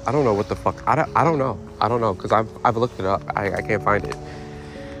itself. I don't know what the fuck. I don't know, because I've looked it up. I can't find it.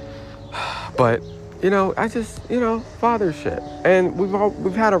 But, you know, I just, you know, father shit. And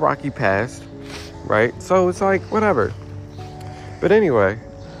we've had a rocky past, right? So it's like, whatever. But anyway,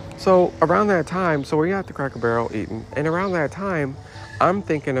 so around that time, so we're at the Cracker Barrel eating, and around that time,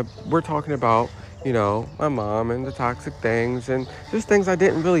 we're talking about, you know, my mom and the toxic things, and just things I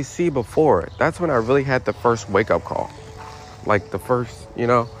didn't really see before. That's when I really had the first wake-up call. like the first,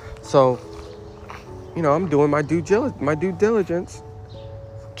 So, I'm doing my due diligence,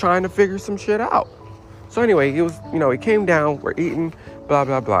 trying to figure some shit out. So anyway, he came down, we're eating, blah,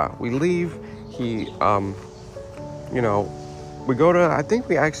 blah, blah. We leave, we go to, I think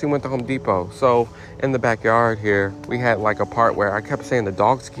we actually went to Home Depot. So in the backyard here, we had like a part where I kept saying the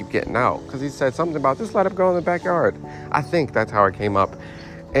dogs keep getting out. Because he said something about, just let them go in the backyard. I think that's how it came up.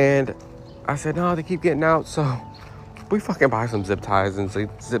 And I said, no, they keep getting out. So we fucking buy some zip ties and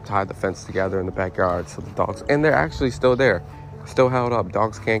zip tie the fence together in the backyard. So the dogs, and they're actually still there. Still held up.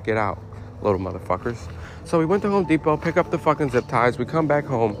 Dogs can't get out. Little motherfuckers. So we went to Home Depot, pick up the fucking zip ties. We come back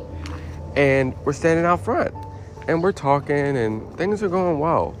home and we're standing out front. And we're talking and things are going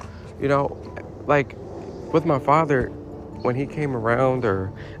well. Like with my father, when he came around,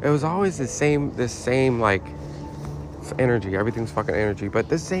 or it was always this same like energy. Everything's fucking energy, but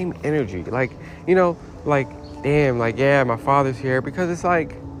the same energy. Like, damn, like, yeah, my father's here, because it's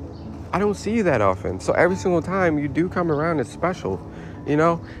like, I don't see you that often. So every single time you do come around, it's special.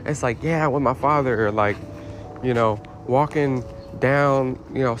 It's like, yeah, with my father, or like, walking down,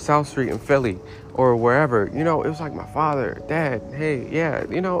 South Street in Philly or wherever, it was like my father, dad, hey, yeah,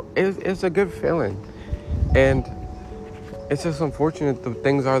 it's a good feeling. And it's just unfortunate that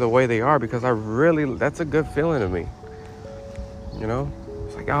things are the way they are, because that's a good feeling to me.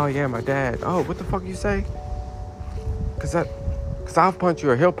 It's like, oh yeah, my dad. Oh, what the fuck you say? Cause I'll punch you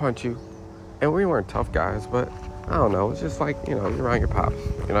or he'll punch you. And we weren't tough guys, but I don't know. It's just like, you're around your pops,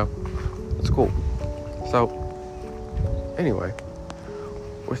 It's cool. So, anyway,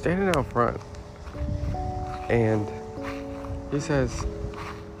 we're standing out front. And he says,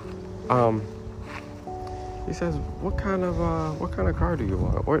 what kind of car do you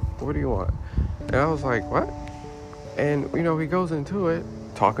want? What do you want? And I was like, what? And, he goes into it,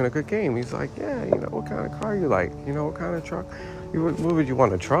 talking a good game. He's like, yeah, what kind of car you like? What kind of truck? Would you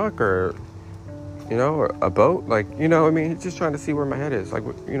want a truck or, or a boat? Like, he's just trying to see where my head is. Like,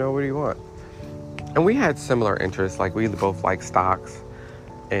 what do you want? And we had similar interests. Like, we both like stocks.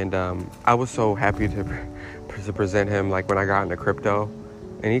 And I was so happy to present him, like, when I got into crypto.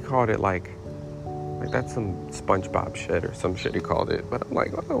 And he called it, like that's some SpongeBob shit or some shit he called it. But I'm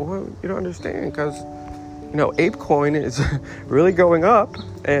like, oh, well, you don't understand, because, ApeCoin is really going up.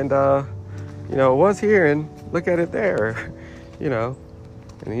 And, it was here, and look at it there, And,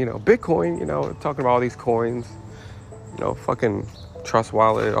 Bitcoin, talking about all these coins, fucking Trust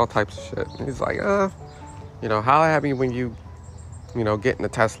Wallet, all types of shit. And he's like, holla at me when you, getting a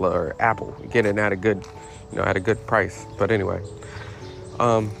Tesla or Apple, get it at a good, at a good price. But anyway,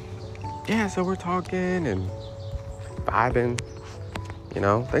 yeah, so we're talking and vibing,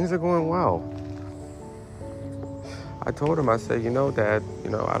 things are going well. I told him, I said, Dad,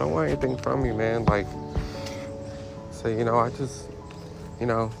 I don't want anything from you, man. Like, say, I just,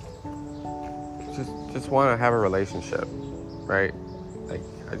 just want to have a relationship, right? Like,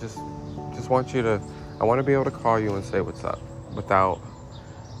 I just want you to, I want to be able to call you and say what's up without,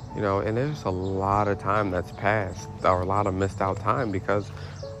 and there's a lot of time that's passed, or a lot of missed out time because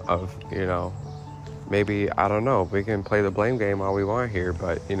of, maybe, I don't know, we can play the blame game all we want here,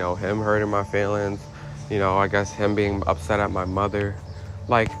 but, him hurting my feelings, I guess him being upset at my mother.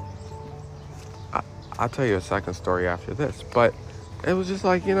 Like, I'll tell you a second story after this, but it was just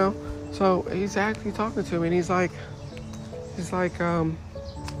like, so he's actually talking to me, and he's like,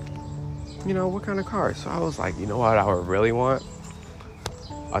 what kind of car? So I was like, you know what I would really want?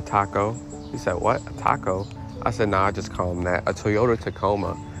 A taco. He said, what? A taco? I said, nah, I just call him that. A Toyota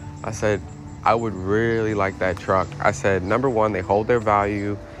Tacoma. I said, I would really like that truck. I said, number one, they hold their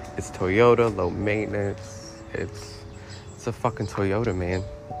value. It's Toyota, low maintenance. It's a fucking Toyota, man.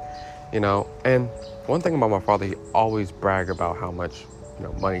 And one thing about my father, he always brag about how much,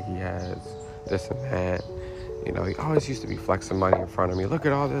 money he has, this and that. He always used to be flexing money in front of me. Look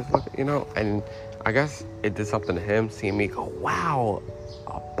at all this, and I guess it did something to him, seeing me go, wow,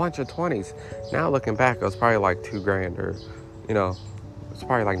 a bunch of 20s. Now looking back, it was probably like $2,000 or, it's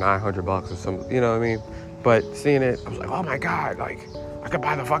probably like $900 or something, you know what I mean? But seeing it, I was like, oh my God, like, I could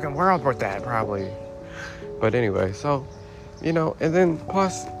buy the fucking world with that, probably. But anyway, so, and then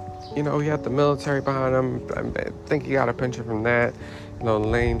plus, he had the military behind him. I think he got a pension from that.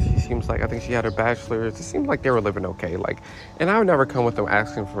 Lane, she seems like, I think she had her bachelor's. It seemed like they were living okay. Like, and I would never come with them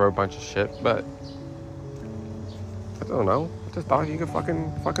asking for a bunch of shit, but I don't know. I just thought he could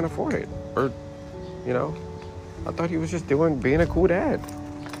fucking afford it. Or, I thought he was just being a cool dad.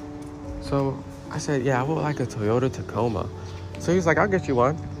 So I said, yeah, I would like a Toyota Tacoma. So he's like, I'll get you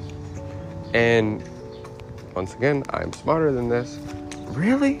one. And once again, I'm smarter than this.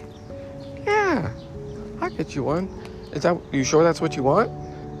 Really? Yeah, I'll get you one. You sure that's what you want?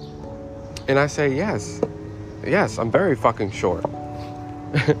 And I say, yes, I'm very fucking sure.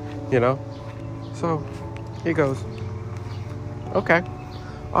 You know? So he goes, okay,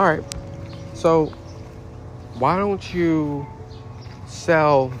 all right. So why don't you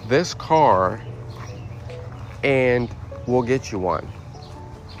sell this car and we'll get you one?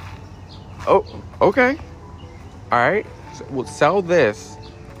 Oh, okay. All right. So we'll sell this,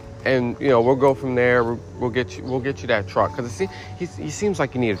 and we'll go from there. We'll get you that truck, because he seems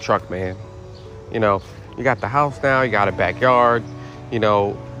like you need a truck, man. You got the house now, you got a backyard.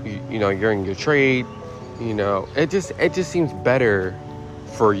 You're in your trade. It just seems better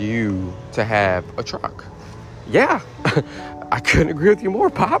for you to have a truck. Yeah, I couldn't agree with you more,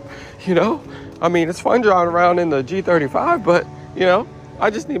 Pop. I mean, it's fun driving around in the G35, but I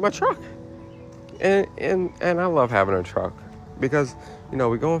just need my truck. And I love having a truck, because we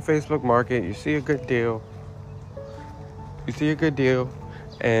go on Facebook Market, you see a good deal,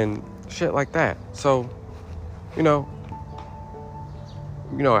 and shit like that. So I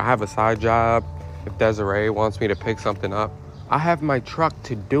have a side job. If Desiree wants me to pick something up, I have my truck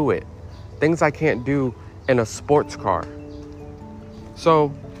to do it. Things I can't do in a sports car.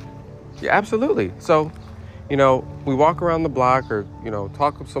 So yeah, absolutely. So we walk around the block, or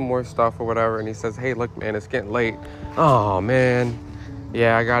talk up some more stuff or whatever, and he says, hey, look, man, it's getting late. Oh, man.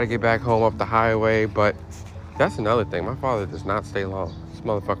 Yeah, I gotta get back home up the highway. But that's another thing. My father does not stay long. This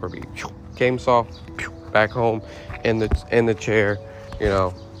motherfucker be game saw, back home in the chair,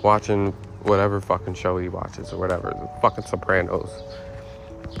 watching whatever fucking show he watches or whatever, the fucking Sopranos.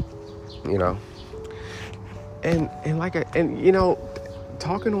 And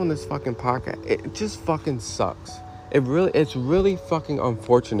talking on this fucking podcast, it just fucking sucks. It's really fucking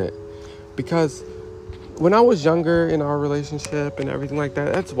unfortunate, because when I was younger in our relationship and everything like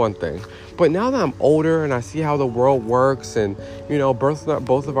that, that's one thing. But now that I'm older and I see how the world works, and both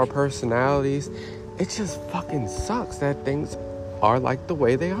of our personalities, it just fucking sucks that things are like the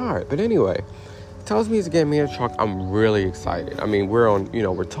way they are. But anyway, tells me he's getting me a truck. I'm really excited. I mean,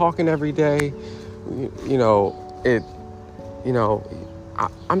 we're talking every day.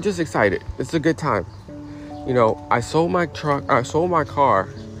 I'm just excited. It's a good time. I sold my car.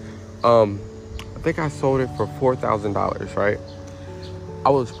 I think I sold it for $4,000, right? I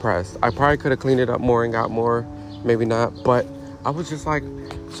was pressed. I probably could have cleaned it up more and got more, maybe not, but I was just like,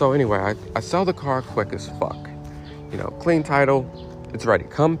 so anyway, I sell the car quick as fuck. Clean title, it's ready.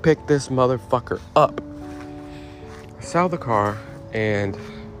 Come pick this motherfucker up. I sell the car, and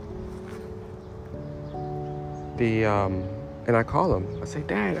and I call him. I say,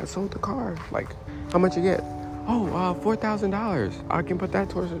 Dad, I sold the car. Like, how much you get? Oh, $4,000. I can put that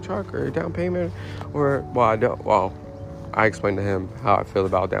towards the truck or down payment, or I explained to him how I feel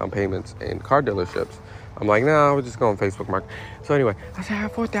about down payments in car dealerships. I'm like, nah, we're just going Facebook Market. So anyway, I said, I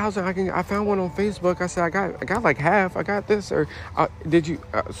have $4,000. I found one on Facebook. I said, I got like half. I got this. Or did you?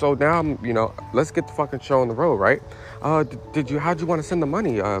 So now I'm, let's get the fucking show on the road, right? How'd you want to send the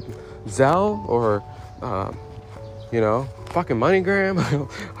money? Zelle or, fucking MoneyGram?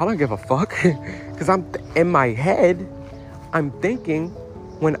 I don't give a fuck. Because in my head, I'm thinking,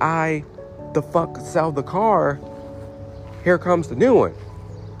 when I sell the car, here comes the new one.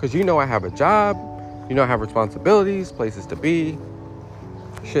 Because I have a job. I have responsibilities, places to be,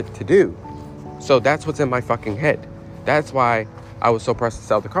 shit to do. So that's what's in my fucking head. That's why I was so pressed to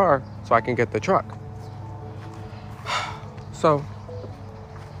sell the car, so I can get the truck. So,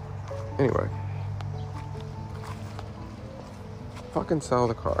 anyway. Fucking sell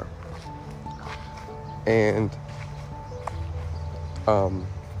the car. And,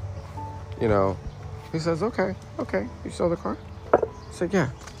 he says, okay, you sold the car? I said, yeah,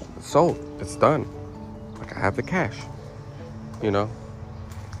 it's sold, it's done. Like, I have the cash,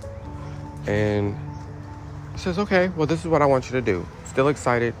 And he says, okay, well, this is what I want you to do. Still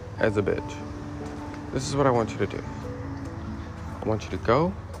excited as a bitch. This is what I want you to do. I want you to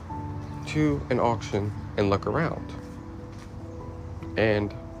go to an auction and look around.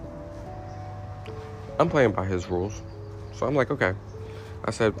 And I'm playing by his rules. So I'm like, okay.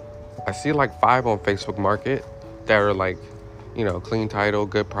 I said, I see like 5 on Facebook Market that are like, clean title,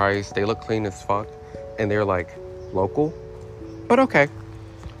 good price. They look clean as fuck. And they're like local. But okay.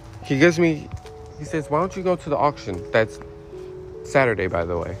 He says, why don't you go to the auction? That's Saturday, by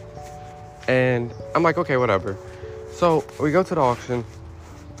the way. And I'm like, okay, whatever. So we go to the auction,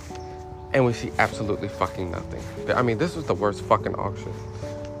 and we see absolutely fucking nothing. I mean, this was the worst fucking auction.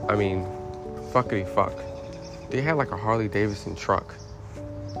 I mean, fuckity fuck. They had like a Harley Davidson truck.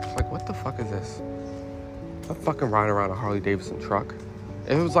 Like, what the fuck is this? I'm fucking riding around a Harley Davidson truck.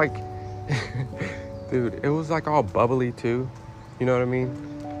 It was like, Dude, it was like all bubbly too. You know what I mean?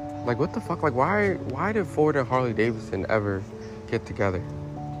 Like, what the fuck? Like, why did Ford and Harley Davidson ever get together?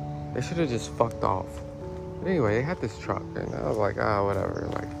 They should have just fucked off. But anyway, they had this truck, and I was like, whatever.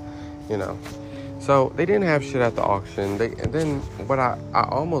 Like, you know. So they didn't have shit at the auction. And then what I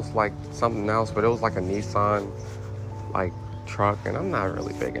almost liked something else, but it was like a Nissan, like, truck, and I'm not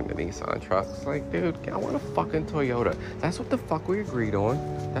really big into Nissan trucks. Like, dude, I want a fucking Toyota. That's what the fuck we agreed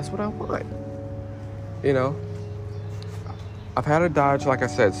on. That's what I want. You know? I've had a Dodge, like I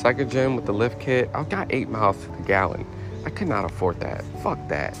said, second gen with the lift kit. I've got 8 miles to the gallon. I could not afford that. Fuck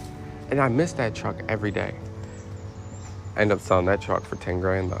that. And I miss that truck every day. I end up selling that truck for 10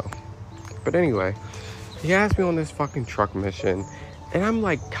 grand though. But anyway, he asked me on this fucking truck mission, and I'm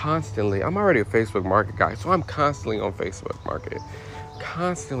like constantly, I'm already a Facebook Market guy, so I'm constantly on Facebook Market.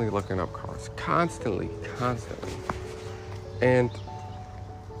 Constantly looking up cars. Constantly. And,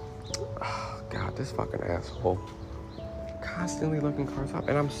 oh God, this fucking asshole. Constantly looking cars up,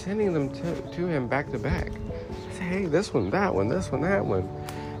 and I'm sending them to him back to back. I say, hey, this one, that one, this one, that one.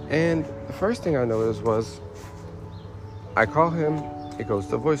 And the first thing I noticed was I call him, it goes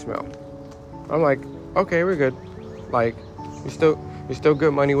to voicemail. I'm like, okay, we're good. Like, you're still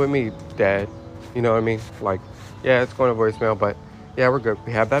good money with me, Dad. You know what I mean? Like, yeah, it's going to voicemail, but yeah, we're good.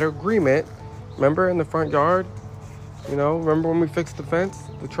 We have that agreement. Remember in the front yard? You know, remember when we fixed the fence,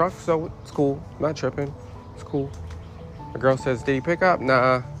 the truck? So it's cool. I'm not tripping. It's cool. The girl says, did he pick up?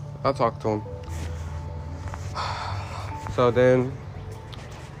 Nah, I'll talk to him. So then,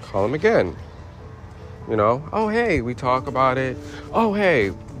 call him again. You know, oh, hey, we talk about it. Oh, hey,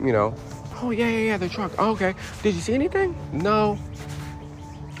 you know, oh, yeah, the truck. Oh, okay. Did you see anything? No.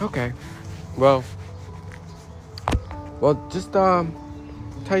 Okay. Well, just, tell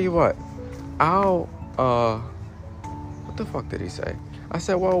you what. What the fuck did he say? I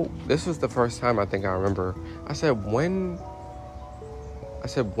said, well, this was the first time I think I remember. I said, when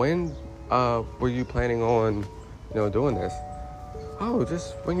were you planning on, doing this? Oh,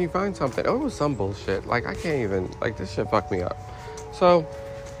 just when you find something. Oh, it was some bullshit. Like, I can't even, like, this shit fucked me up. So,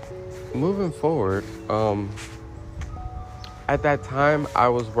 moving forward, at that time, I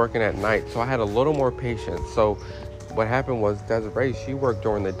was working at night, so I had a little more patience. So, what happened was Desiree, she worked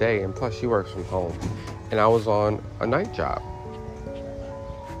during the day, and plus she works from home. And I was on a night job.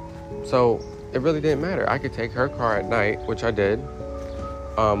 So, it really didn't matter. I could take her car at night, which I did.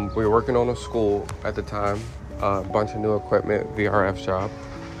 We were working on a school at the time, a bunch of new equipment, VRF shop.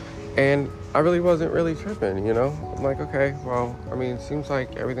 And I really wasn't really tripping, I'm like, okay, well, I mean, it seems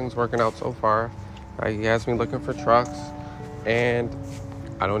like everything's working out so far. He has me looking for trucks, and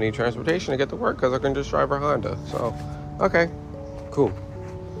I don't need transportation to get to work because I can just drive a Honda. So, okay, cool.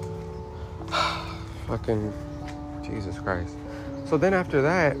 Fucking Jesus Christ. So then after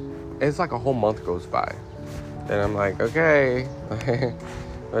that, it's like a whole month goes by. Then I'm like, okay,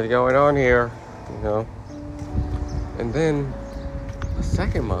 what's going on here? And then a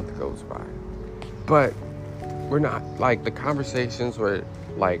second month goes by. But we're not, like, the conversations were,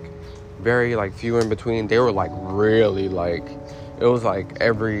 like, very, like, few in between. They were, like, really, like, it was like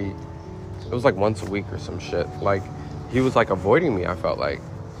once a week or some shit. Like, he was, like, avoiding me, I felt like.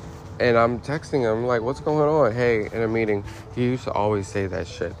 And I'm texting him, like, what's going on? Hey, in a meeting. He used to always say that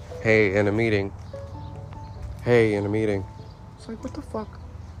shit. Hey, in a meeting. Hey, in a meeting. It's like, what the fuck?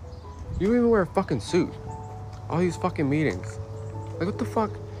 You don't even wear a fucking suit. All these fucking meetings. Like, what the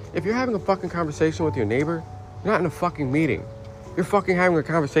fuck? If you're having a fucking conversation with your neighbor, you're not in a fucking meeting. You're fucking having a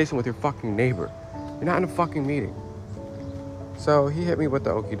conversation with your fucking neighbor. You're not in a fucking meeting. So he hit me with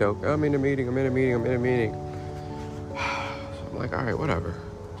the okie doke. I'm in a meeting. So I'm like, all right,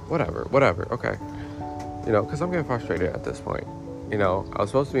 whatever, okay. Because I'm getting frustrated at this point. I was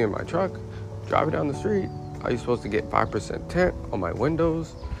supposed to be in my truck, driving down the street. I was supposed to get 5% tint on my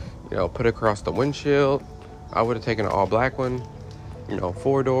windows, put it across the windshield. I would have taken an all black one,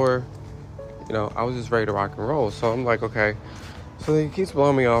 4-door. I was just ready to rock and roll. So I'm like, okay. So he keeps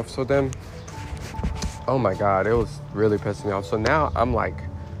blowing me off. So then, oh my God, it was really pissing me off. So now I'm like,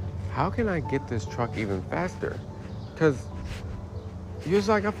 how can I get this truck even faster? Because he was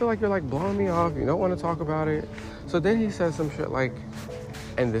like, I feel like you're like blowing me off. You don't want to talk about it. So then he says some shit like,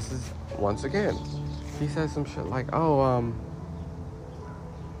 and this is once again, he says some shit like,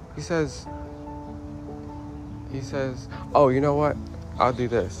 he says, oh, you know what? I'll do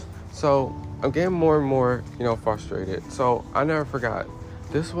this. So I'm getting more and more, frustrated. So I never forgot.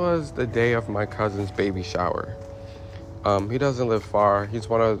 This was the day of my cousin's baby shower. He doesn't live far. He's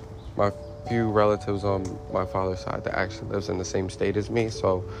one of my few relatives on my father's side that actually lives in the same state as me.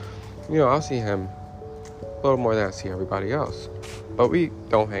 So, I'll see him a little more than I see everybody else. But we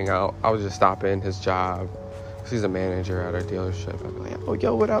don't hang out. I was just stopping his job. He's a manager at a dealership. I'd be like, oh,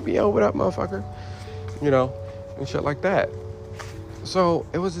 yo, what up, motherfucker? And shit like that. So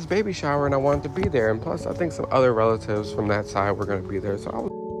it was his baby shower, and I wanted to be there. And plus, I think some other relatives from that side were going to be there. So I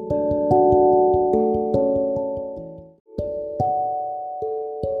was...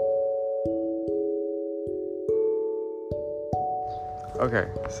 Okay,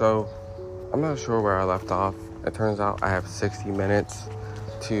 so I'm not sure where I left off. It turns out I have 60 minutes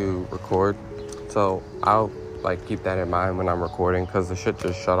to record. So I'll keep that in mind when I'm recording, because the shit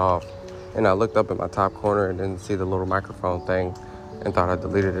just shut off. And I looked up at my top corner and didn't see the little microphone thing and thought I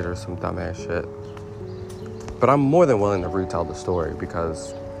deleted it or some dumbass shit. But I'm more than willing to retell the story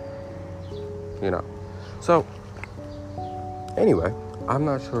because, So, anyway, I'm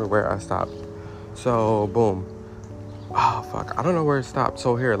not sure where I stopped. So, boom. Oh, fuck. I don't know where it stopped.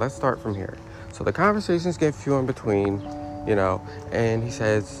 So, here, let's start from here. So, the conversations get few in between, and he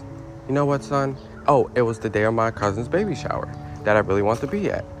says, you know what, son? Oh, it was the day of my cousin's baby shower that I really want to be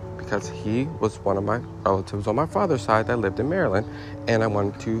at, because he was one of my relatives on my father's side that lived in Maryland, and I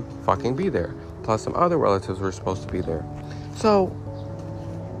wanted to fucking be there. Plus some other relatives were supposed to be there. So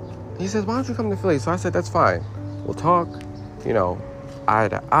he says, why don't you come to Philly? So I said, that's fine. We'll talk, eye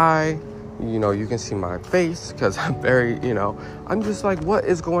to eye. You can see my face, because I'm very, I'm just like, what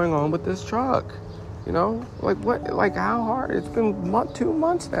is going on with this truck? What, how hard? It's been 2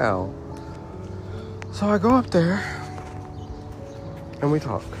 months now. So I go up there and we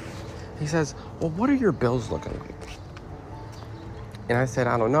talk. He says, well, what are your bills looking like? And I said,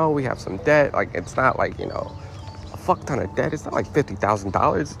 I don't know. We have some debt. It's not a fuck ton of debt. It's not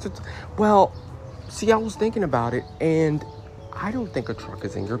 $50,000. It's just, well, see, I was thinking about it, and I don't think a truck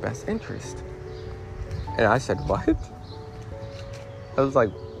is in your best interest. And I said, what? I was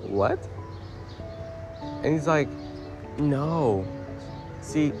like, what? And he's like, no.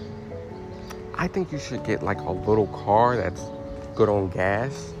 See, I think you should get a little car that's good on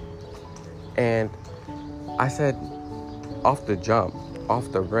gas. And I said, off the jump,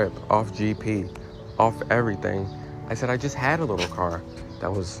 off the rip, off GP, off everything, I said, I just had a little car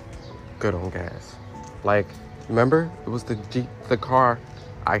that was good on gas. Remember? It was the car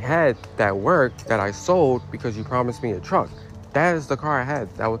I had that worked, that I sold because you promised me a truck. That is the car I had.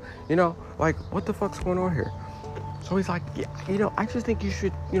 That was, what the fuck's going on here? So he's like, yeah, I just think you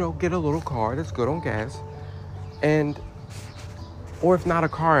should, get a little car that's good on gas. Or if not a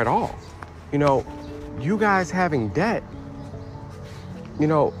car at all. You guys having debt,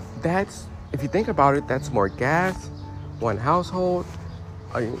 that's, if you think about it, that's more gas, one household.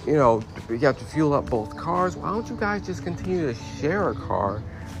 You have to fuel up both cars. Why don't you guys just continue to share a car?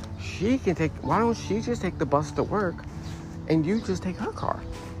 Why don't she just take the bus to work and you just take her car?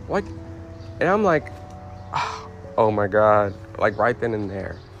 And I'm like, oh my God. Right then and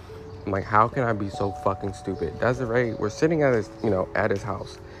there. I'm like, how can I be so fucking stupid? Desiree, we're sitting at his, at his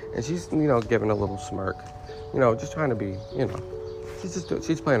house. And she's, giving a little smirk. Just trying to be,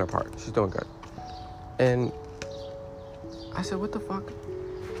 she's playing her part. She's doing good. And I said, what the fuck?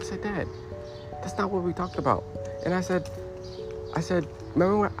 I said, Dad, that's not what we talked about. And I said,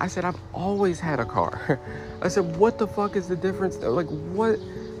 remember when I said, I've always had a car. I said, what the fuck is the difference? What?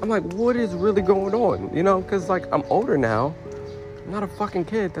 I'm like, what is really going on? Because I'm older now. I'm not a fucking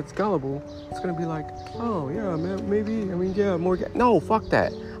kid that's gullible. It's going to be like, oh, yeah, man, maybe. More gas. No, fuck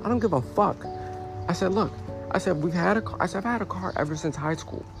that. I don't give a fuck. I said, look, we've had a car. I said, I've had a car ever since high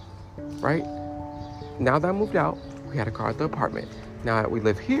school, right? Now that I moved out, we had a car at the apartment. Now that we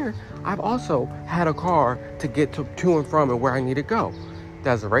live here, I've also had a car to get to and from and where I need to go.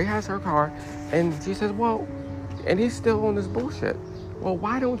 Desiree has her car, and she says, well, and he's still on this bullshit. Well,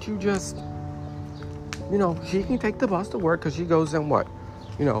 why don't you just, she can take the bus to work because she goes in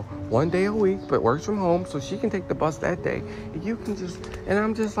 1 day a week, but works from home, so she can take the bus that day. You can just, and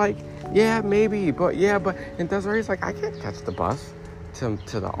I'm just like, yeah, maybe, but, and Desiree's like, I can't catch the bus to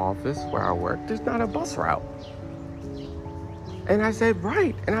the office where I work. There's not a bus route. And I said,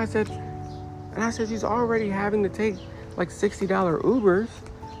 right. And I said, she's already having to take $60 Ubers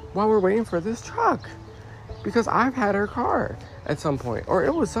while we're waiting for this truck. Because I've had her car at some point. Or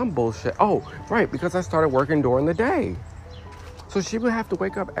it was some bullshit. Oh, right, because I started working during the day. So she would have to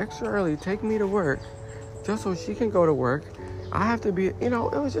wake up extra early, take me to work, just so she can go to work. I have to be, it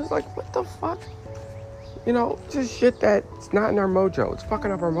was just like, what the fuck? Just shit that's not in our mojo. It's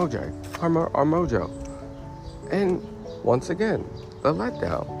fucking up our mojo. Our mojo. And once again, the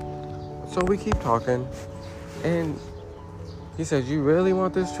letdown. So we keep talking, and he says, you really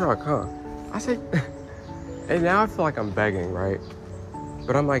want this truck, huh? I said, and now I feel like I'm begging, right?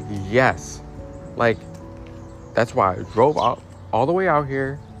 But I'm like, yes. That's why I drove up all the way out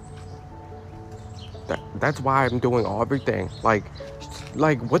here. That's why I'm doing everything. Like,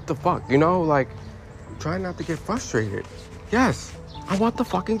 what the fuck? You know, like, trying not to get frustrated. Yes, I want the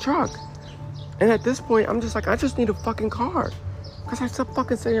fucking truck. And at this point, I'm just like, I just need a fucking car. Because I still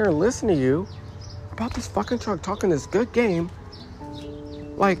fucking sit here and listen to you about this fucking truck talking this good game.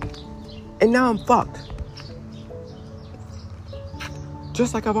 Like, and now I'm fucked.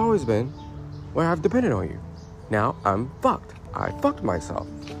 Just like I've always been, where I've depended on you. Now I'm fucked. I fucked myself.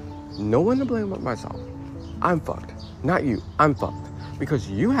 No one to blame but myself. I'm fucked. Not you. I'm fucked. Because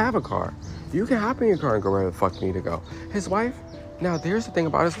you have a car. You can hop in your car and go wherever the fuck you need to go. His wife? Now, there's the thing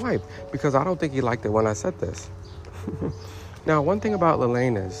about his wife. Because I don't think he liked it when I said this. Now, one thing about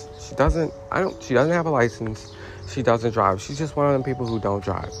Lelaine is she doesn't have a license. She doesn't drive. She's just one of them people who don't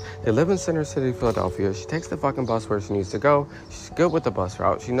drive. They live in Center City, Philadelphia. She takes the fucking bus where she needs to go. She's good with the bus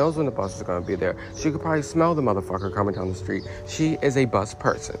route. She knows when the bus is going to be there. She could probably smell the motherfucker coming down the street. She is a bus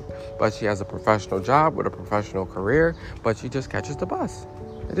person. But she has a professional job with a professional career. But she just catches the bus.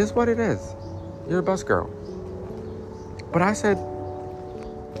 It is what it is. You're a bus girl. But I said,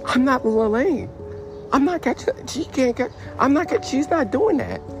 I'm not Lelaine. I'm not catching. She's not doing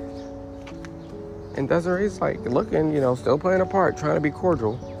that. And Desiree's like looking, still playing a part, trying to be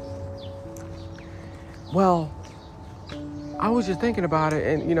cordial. Well, I was just thinking about it,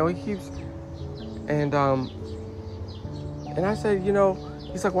 and he keeps, and I said,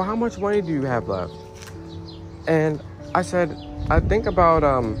 he's like, well, how much money do you have left? And I said, I think like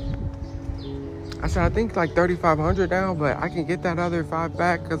 $3,500 now, but I can get that other $5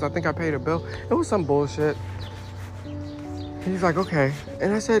 back because I think I paid a bill. It was some bullshit. He's like, okay.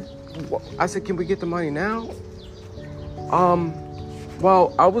 And I said, can we get the money now?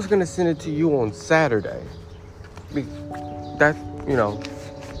 Well, I was gonna send it to you on Saturday. That's,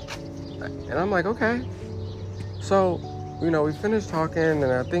 and I'm like, okay. So, we finished talking,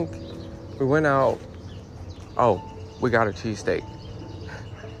 and I think we went out. Oh, we got a cheesesteak.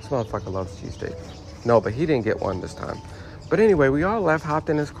 This motherfucker loves cheesesteak. No, but he didn't get one this time. But anyway, we all left, hopped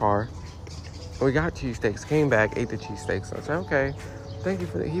in his car. We got cheesesteaks, came back, ate the cheesesteaks. I said, okay, thank you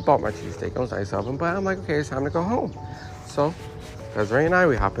for that. He bought my cheesesteak. It was nice of him. But I'm like, okay, it's time to go home. So, Desiree and I,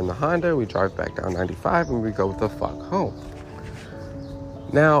 we hop in the Honda. We drive back down 95, and we go the fuck home.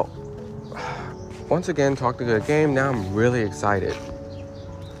 Now, once again, talked a good game. Now I'm really excited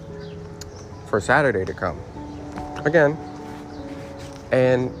for Saturday to come. Again.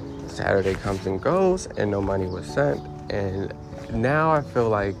 And Saturday comes and goes, and no money was sent. And now I feel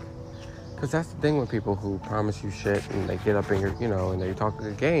like, because that's the thing with people who promise you shit and they get up in your, and they talk a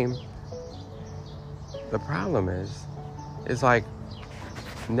good game. The problem is like,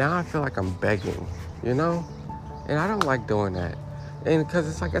 now I feel like I'm begging, And I don't like doing that. And because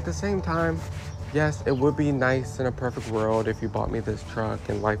it's like, at the same time, yes, it would be nice in a perfect world if you bought me this truck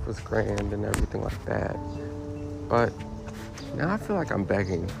and life was grand and everything like that. But now I feel like I'm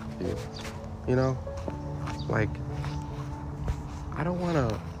begging you, Like, I don't want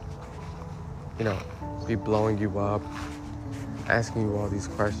to, be blowing you up, asking you all these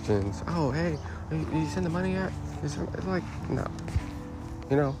questions. Oh, hey, did you send the money yet? It's like, no.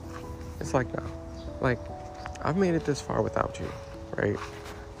 It's like, no. Like, I've made it this far without you, right?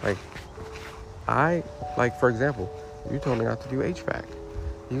 Like, for example, you told me not to do HVAC.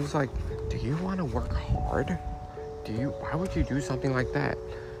 He was like, do you want to work hard? Why would you do something like that?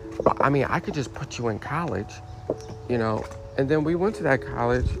 I mean, I could just put you in college, and then we went to that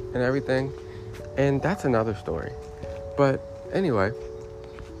college and everything, and that's another story. But anyway,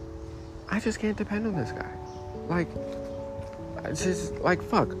 I just can't depend on this guy. Like, it's just like,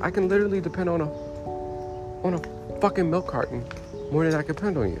 fuck, I can literally depend on a fucking milk carton more than I can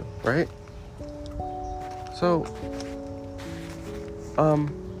depend on you, right? So,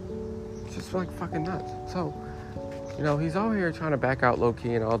 it's just like fucking nuts. So, he's all here trying to back out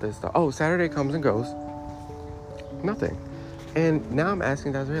low-key and all this stuff. Oh, Saturday comes and goes. Nothing. And now I'm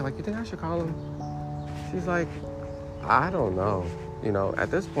asking Desiree, like, you think I should call him? She's like, I don't know. At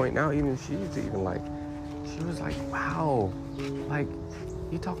this point now, even she's even like, she was like, wow, like,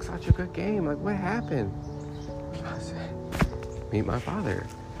 you talk such a good game. Like, what happened? I said, meet my father.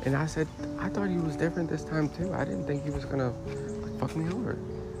 And I said, I thought he was different this time too. I didn't think he was gonna fuck me over.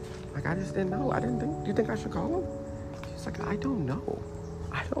 Like, I just didn't know. Do you think I should call him? She's like, I don't know,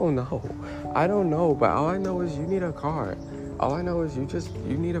 but all I know is you need a car. All I know is you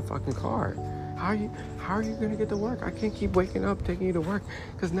need a fucking car. How are you gonna get to work? I can't keep waking up, taking you to work,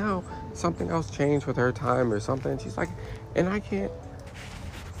 because now something else changed with her time or something. She's like, and I can't,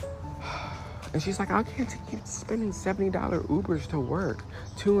 and she's like, I can't keep spending $70 Ubers to work.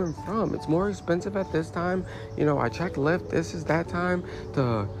 to and from. It's more expensive at this time. You know, I checked Lyft. This is that time.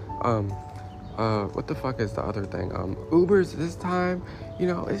 What the fuck is the other thing? Uber's this time. You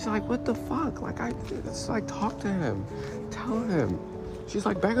know, it's like, what the fuck? Like, it's like, talk to him. Tell him. She's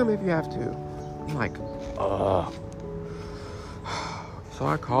like, beg him if you have to. I'm like, ugh. So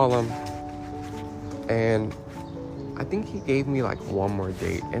I call him, and I think he gave me like one more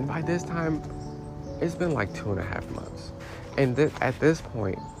date. And by this time, it's been like 2.5 months. And at this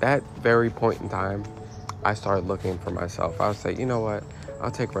point, that very point in time, I started looking for myself. I would say, you know what?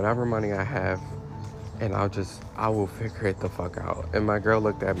 I'll take whatever money I have, and I will figure it the fuck out. And my girl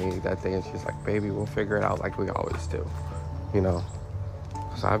looked at me that day, and she's like, baby, we'll figure it out like we always do. You know?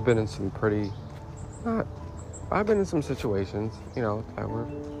 So I've been in some situations, you know, that were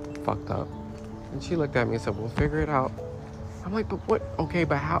fucked up. And she looked at me and said, we'll figure it out. I'm like, but what? Okay,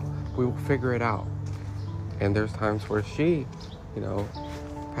 but how? We'll figure it out. And there's times where she, you know,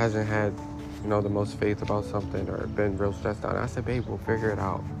 hasn't had, you know, the most faith about something or been real stressed out. And I said, babe, we'll figure it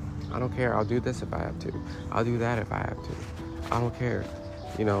out. I don't care. I'll do this if I have to. I'll do that if I have to. I don't care,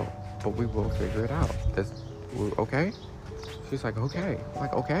 you know, but we will figure it out. Okay? She's like, okay. I'm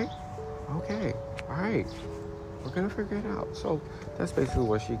like, okay? Okay. All right. We're going to figure it out. So that's basically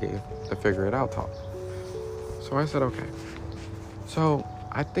what she gave, the figure it out talk. So I said, okay. So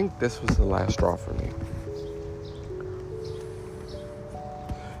I think this was the last straw for me.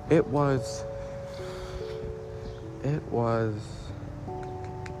 It was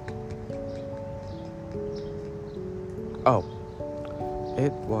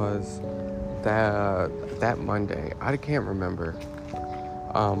that Monday. I can't remember.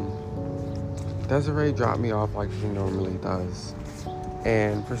 Desiree dropped me off like she normally does.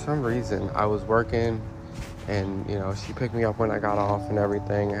 And for some reason, I was working, and, you know, she picked me up when I got off and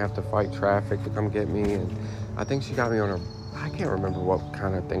everything. I have to fight traffic to come get me. And I think she got me on I can't remember what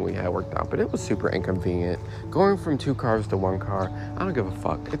kind of thing we had worked out, but it was super inconvenient. Going from 2 cars to 1 car, I don't give a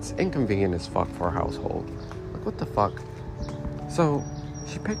fuck. It's inconvenient as fuck for a household. Like, what the fuck? So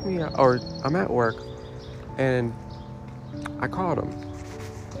she picked me up, or I'm at work, and I called him.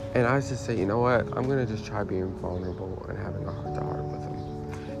 And I just said, you know what? I'm going to just try being vulnerable and having a heart-to-heart with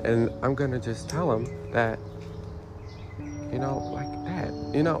him. And I'm going to just tell him that, you know, like that.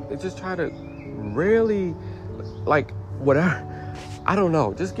 You know, just try to really, like, whatever. I don't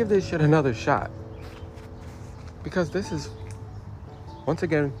know. Just give this shit another shot. Because this is, once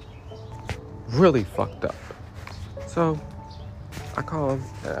again, really fucked up. So I call him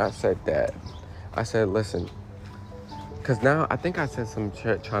and I said, Dad. I said, listen. Because now I think I said some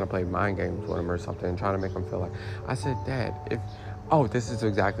shit trying to play mind games with him or something, trying to make him feel like. I said, Dad, this is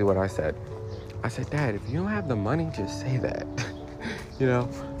exactly what I said. I said, Dad, if you don't have the money, just say that. You know?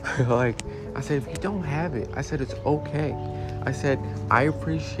 Like, I said, if you don't have it, I said, it's okay. I said, I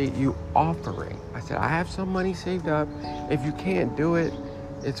appreciate you offering. I said, I have some money saved up. If you can't do it,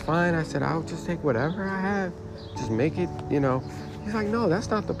 it's fine. I said, I'll just take whatever I have. Just make it, you know. He's like, no, that's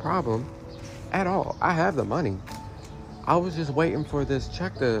not the problem at all. I have the money. I was just waiting for this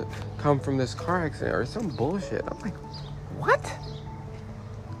check to come from this car accident or some bullshit. I'm like, what?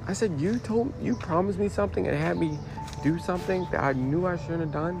 I said, you promised me something and had me do something that I knew I shouldn't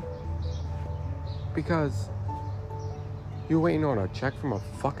have done because you're waiting on a check from a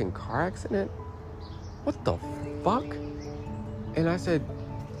fucking car accident? What the fuck? And I said,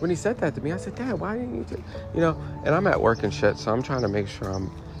 when he said that to me, I said, Dad, why didn't you just, you know, and I'm at work and shit, so I'm trying to make sure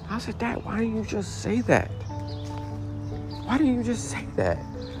I said, Dad, why didn't you just say that? Why didn't you just say that?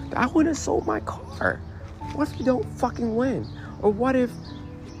 I would have sold my car. What if you don't fucking win? Or what if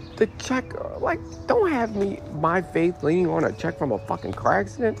the check, like, don't have my faith leaning on a check from a fucking car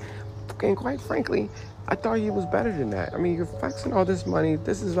accident? And quite frankly, I thought he was better than that. I mean, you're flexing all this money.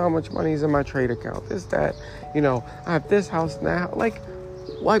 This is how much money is in my trade account. This, that, you know, I have this house now. Like,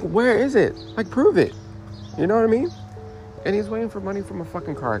 where is it? Like, prove it. You know what I mean? And he's waiting for money from a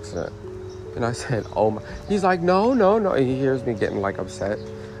fucking car accident. And I said, oh my. He's like, no. And he hears me getting, like, upset.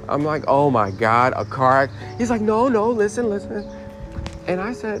 I'm like, oh my God, a car. He's like, no, listen. And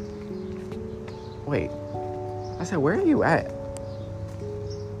I said, wait. I said, where are you at?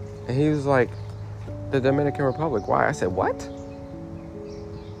 And he was like, the Dominican Republic. Why? I said, what?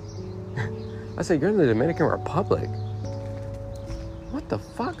 I said, you're in the Dominican Republic? What the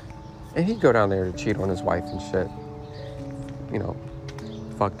fuck? And he'd go down there to cheat on his wife and shit. You know,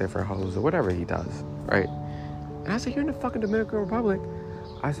 fuck different hoes or whatever he does, right? And I said, you're in the fucking Dominican Republic?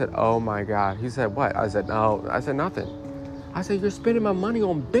 I said, oh my God. He said, what? I said, no. I said, nothing. I said, you're spending my money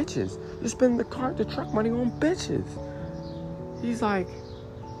on bitches. You're spending the truck money on bitches. He's like,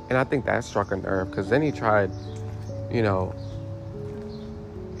 and I think that struck a nerve, because then he tried, you know,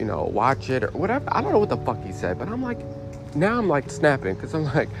 watch it or whatever. I don't know what the fuck he said, but now I'm like snapping because I'm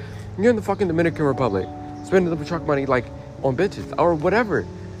like, you're in the fucking Dominican Republic, spending the truck money like on bitches or whatever.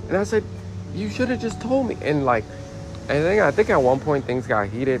 And I said, you should have just told me. And like, I think at one point things got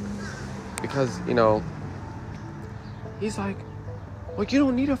heated because, he's like, well, you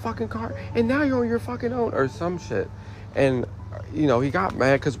don't need a fucking car. And now you're on your fucking own or some shit. And, he got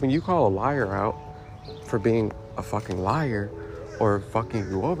mad because when you call a liar out for being a fucking liar or fucking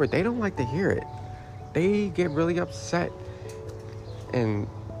you over, they don't like to hear it. They get really upset and,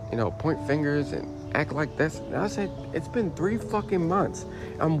 point fingers and act like this. And I said, it's been 3 fucking months.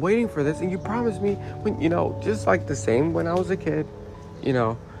 I'm waiting for this. And you promised me when, just like the same when I was a kid,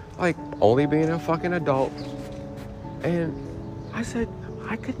 like only being a fucking adult. And I said,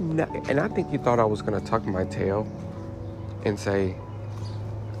 I could not. And I think he thought I was going to tuck my tail and say,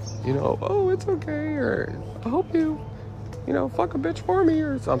 oh, it's okay. Or I hope you, fuck a bitch for me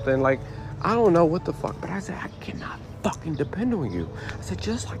or something. Like, I don't know what the fuck. But I said, I cannot fucking depend on you. I said,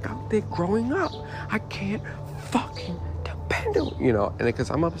 just like I did growing up, I can't fucking depend on and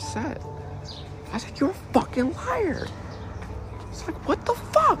because I'm upset. I said, you're a fucking liar. It's like, what the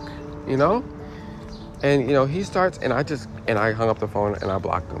fuck, And he starts, and I hung up the phone and I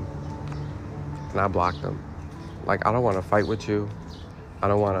blocked him. Like, I don't want to fight with you.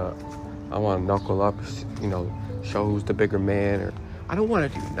 I want to knuckle up, show who's the bigger man, or I don't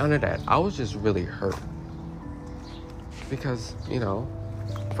want to do none of that. I was just really hurt. Because,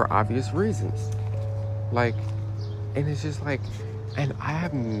 for obvious reasons. Like, and it's just like, and I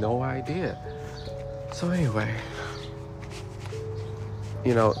have no idea. So anyway,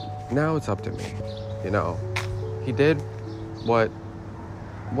 now it's up to me. He did what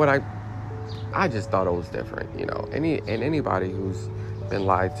I just thought it was different, anybody who's been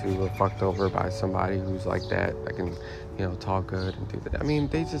lied to or fucked over by somebody who's like that can, talk good and do that. I mean,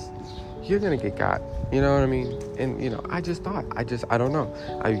 you're gonna get got, you know what I mean? And, I just thought, I don't know.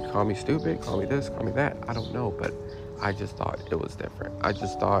 You call me stupid, call me this, call me that. I don't know, but I just thought it was different. I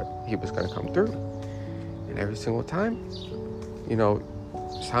just thought he was gonna come through. And every single time,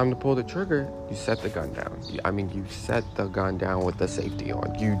 it's time to pull the trigger, you set the gun down. You set the gun down with the safety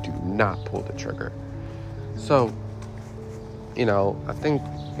on. You do not pull the trigger. So, I think,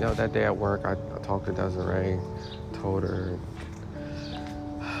 that day at work, I talked to Desiree, told her,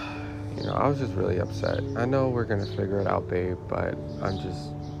 I was just really upset. I know we're going to figure it out, babe, but I'm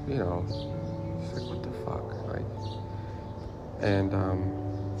just, just like, what the fuck? Like, and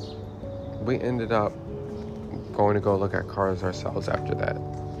we ended up going to go look at cars ourselves after that.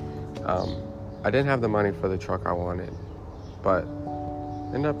 I didn't have the money for the truck I wanted, but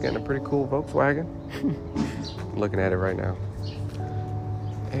ended up getting a pretty cool Volkswagen. I'm looking at it right now.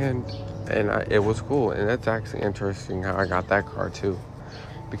 And it was cool, and that's actually interesting how I got that car too,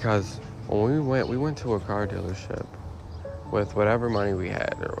 because when we went to a car dealership with whatever money we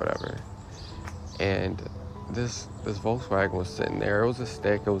had or whatever, and this Volkswagen was sitting there. It was a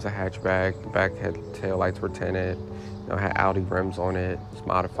stick, it was a hatchback, the back tail lights were tinted, it had Audi rims on it, it's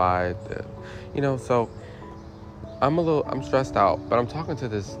modified, so I'm stressed out, but I'm talking to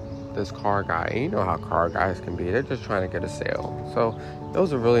this car guy, and you know how car guys can be, they're just trying to get a sale. So it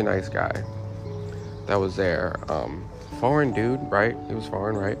was a really nice guy that was there, foreign dude, right? He was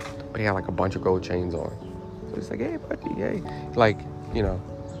foreign, right? But he had like a bunch of gold chains on. So he's like, hey buddy, hey, like,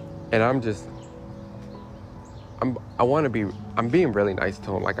 and I'm being really nice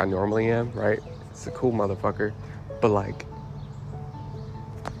to him like I normally am, right? It's a cool motherfucker, but like,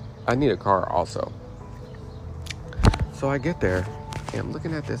 I need a car also. So I get there, and I'm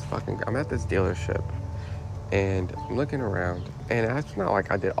looking at I'm at this dealership, and I'm looking around, and it's not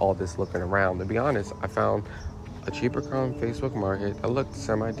like I did all this looking around. To be honest, I found a cheaper car on Facebook Market that looked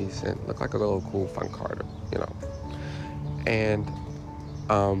semi-decent, looked like a little cool, fun car, And,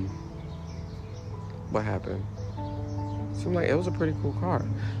 what happened? Seemed like it was a pretty cool car.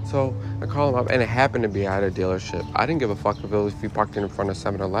 So I call him up, and it happened to be at a dealership. I didn't give a fuck if he parked in front of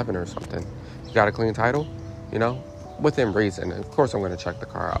 7-Eleven or something. You got a clean title, within reason. And of course, I'm going to check the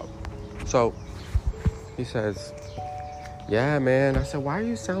car out. So he says, yeah, man. I said, why are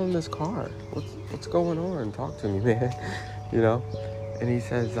you selling this car? What's going on? Talk to me, man. And he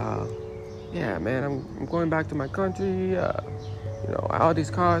says, yeah, man, I'm going back to my country. All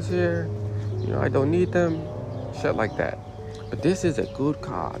these cars here, I don't need them. Shit like that. But this is a good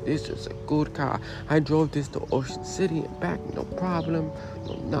car. This is a good car. I drove this to Ocean City and back, no problem,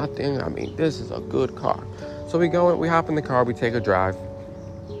 no nothing. I mean, this is a good car. So we hop in the car, we take a drive.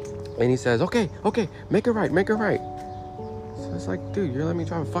 And he says, okay, make it right. So I was like, dude, you're letting me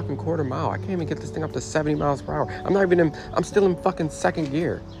drive a fucking quarter mile. I can't even get this thing up to 70 miles per hour. I'm still in fucking second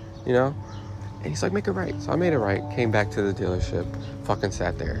gear, you know? And he's like, make it right. So I made it right, came back to the dealership, fucking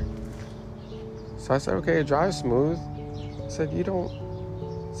sat there. So I said, okay, it drives smooth. I said,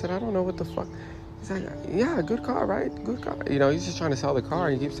 I don't know what the fuck. He's like, yeah, good car, right? Good car. You know, he's just trying to sell the car.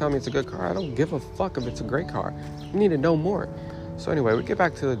 He keeps telling me it's a good car. I don't give a fuck if it's a great car. You need to know more. So anyway, we get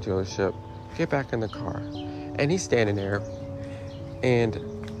back to the dealership, get back in the car. And he's standing there. And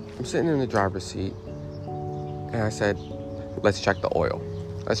I'm sitting in the driver's seat. And I said, let's check the oil.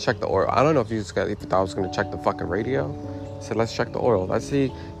 Let's check the oil. I don't know if he thought I was going to check the fucking radio. I said, let's check the oil. Let's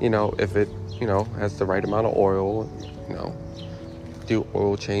see, you know, if it, you know, has the right amount of oil, you know, do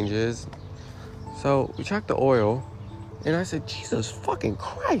oil changes. So we checked the oil, and I said, Jesus fucking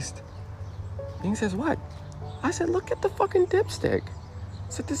Christ. And he says, what? I said, look at the fucking dipstick. I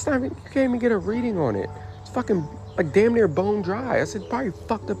said, this time you can't even get a reading on it. It's fucking, like, damn near bone dry. I said, probably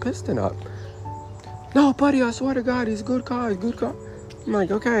fucked the piston up. No, buddy, I swear to God, he's a good car, I'm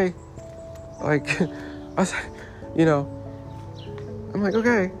like, okay. Like, I said, you know, I'm like,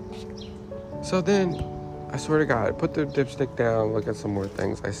 okay. So then, I swear to God, I put the dipstick down, look at some more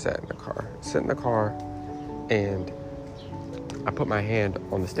things. I sit in the car, and I put my hand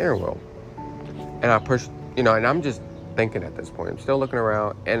on the steering wheel. And I pushed, you know, and I'm just thinking at this point. I'm still looking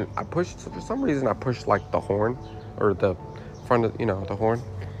around, and I pushed, so for some reason, I pushed, like, the horn, or the front of, you know, the horn.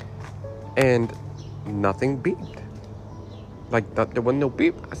 And nothing beeped. Like, there wasn't no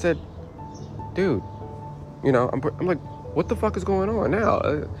beep. I said, dude, you know, I'm like, what the fuck is going on now?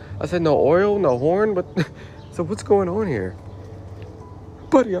 I said, no oil, no horn, but so what's going on here?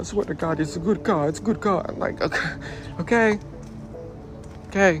 Buddy, I swear to God, it's a good car. I'm like, okay.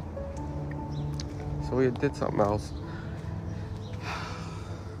 So we did something else.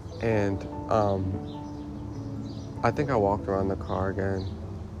 And, I think I walked around the car again.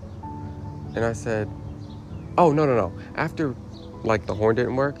 And I said, oh, no. After, like, the horn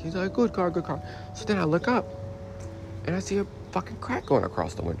didn't work, he's like, good car. So then I look up, and I see a fucking crack going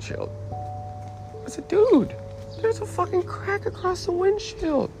across the windshield. I said, dude, there's a fucking crack across the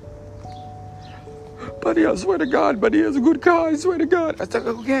windshield. Buddy, I swear to God, buddy, it's a good car, I swear to God. I said,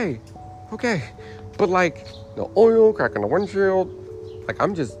 okay. But, like, the oil, crack in the windshield, like,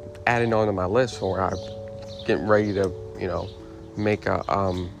 I'm just adding on to my list for where I'm getting ready to, you know, make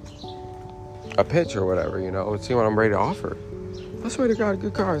a pitch or whatever, you know, see what I'm ready to offer. I swear to God,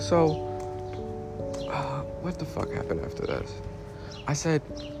 good car. So, what the fuck happened after this? I said,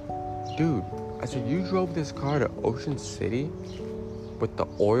 dude, you drove this car to Ocean City with the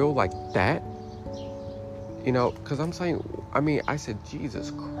oil like that? You know, because I'm saying, I said, Jesus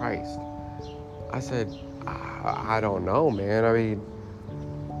Christ. I said, I don't know, man. I mean,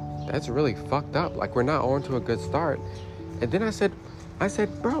 that's really fucked up. Like, we're not on to a good start. And then I said,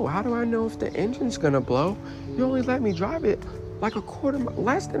 bro, how do I know if the engine's gonna blow? You only let me drive it like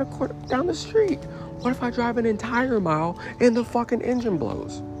less than a quarter down the street. What if I drive an entire mile and the fucking engine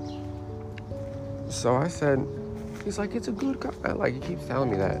blows? So I said, he's like, it's a good car. Like, he keeps telling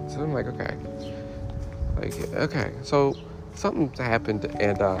me that. So I'm like, okay. So something happened,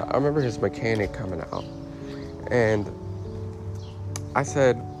 and I remember his mechanic coming out. And I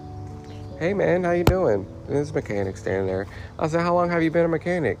said, hey man, how you doing? And this mechanic standing there. I said, how long have you been a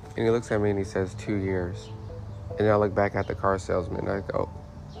mechanic? And he looks at me and he says, 2 years. And then I look back at the car salesman and I go,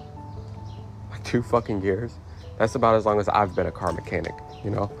 like 2 fucking years? That's about as long as I've been a car mechanic,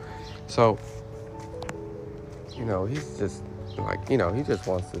 you know? So, you know, he's just like, you know, he just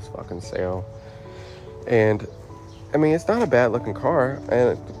wants this fucking sale. And, I mean, it's not a bad looking car.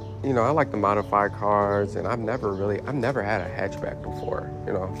 And, you know, I like to modify cars, and I've never had a hatchback before,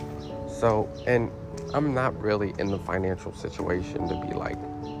 you know? So, and I'm not really in the financial situation to be like,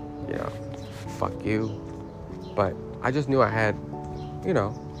 you know, fuck you. But I just knew I had, you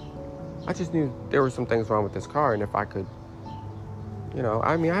know, I just knew there were some things wrong with this car, and if I could, you know,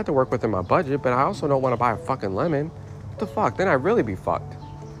 I mean, I had to work within my budget, but I also don't want to buy a fucking lemon. What the fuck? Then I'd really be fucked.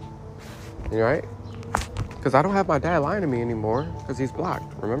 You know, right? Because I don't have my dad lying to me anymore because he's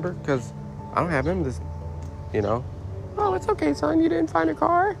blocked, remember? Because I don't have him this, you know, oh, it's okay, son, you didn't find a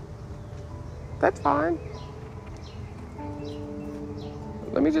car? That's fine.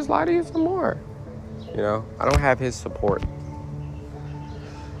 Let me just lie to you some more. You know, I don't have his support.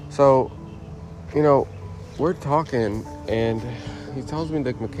 So, you know, we're talking, and he tells me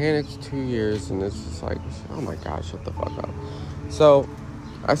the mechanic's 2 years, and it's just like, oh my God, shut the fuck up. So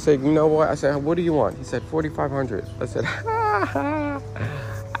I said, you know what? I said, what do you want? He said, $4,500. I said,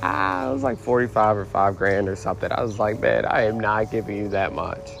 it was like 45 or $5,000 or something. I was like, man, I am not giving you that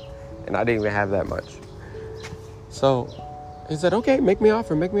much. And I didn't even have that much. So He said, okay, make me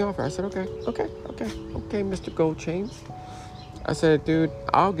offer. I said, okay, Mr. Gold Chains. I said, dude,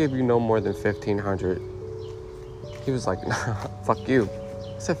 I'll give you no more than $1,500. He was like, nah, fuck you.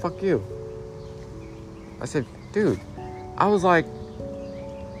 I said, fuck you. I said, dude, I was like,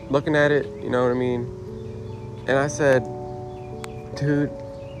 looking at it, you know what I mean? And I said, dude,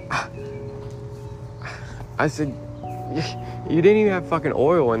 I said, you didn't even have fucking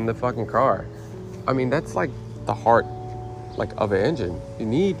oil in the fucking car. I mean, that's like the heart, like, of an engine. You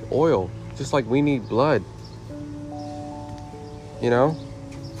need oil, just like we need blood. You know?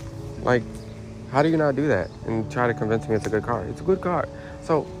 Like, how do you not do that and try to convince me it's a good car? It's a good car.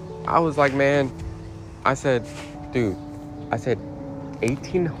 So I was like, man, I said, dude, I said,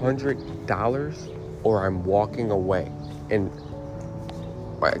 $1,800 or I'm walking away. And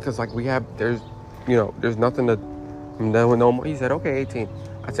because like there's nothing to, no more. He said, okay, 18.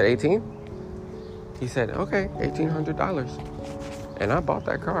 I said, 18? He said, okay, $1,800. And I bought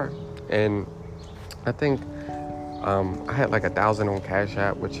that car. And I think I had like 1,000 on Cash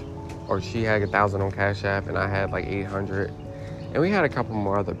App, or she had 1,000 on Cash App, and I had like 800. And we had a couple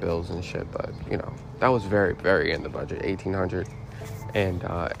more other bills and shit, but that was very, very in the budget, 1,800. And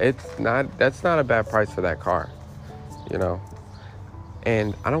that's not a bad price for that car,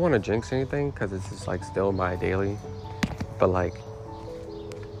 And I don't want to jinx anything because it's just like still my daily, but like,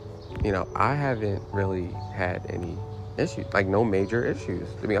 I haven't really had any issues, like no major issues.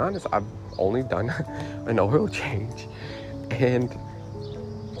 To be honest, I've only done an oil change, and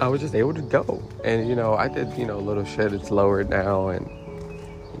I was just able to go. And I did little shit. It's lowered now, and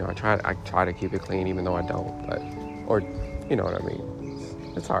I try to keep it clean, even though I don't. But you know what I mean.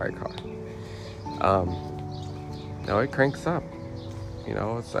 It's an alright car. It cranks up.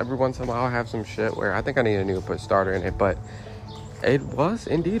 It's every once in a while I have some shit where I think I need a new starter in it, but it was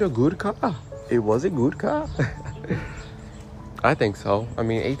indeed a good car. It was a good car. I think so. I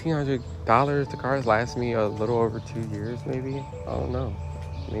mean, $1,800, the cars last me a little over 2 years, maybe. I don't know.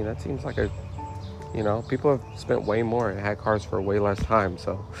 I mean, that seems like people have spent way more and had cars for way less time,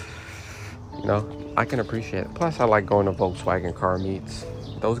 so, I can appreciate it. Plus, I like going to Volkswagen car meets.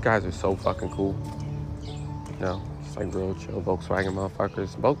 Those guys are so fucking cool. Just like real chill Volkswagen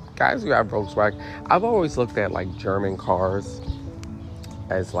motherfuckers. Both guys who have Volkswagen. I've always looked at like German cars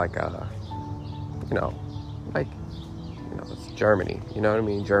as like it's Germany. You know what I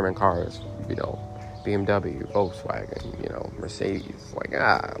mean? German cars. BMW, Volkswagen, Mercedes.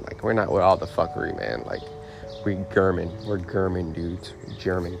 Like we're not with all the fuckery, man. Like we're German dudes.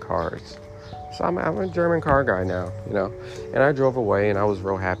 German cars. So I'm a German car guy now, And I drove away and I was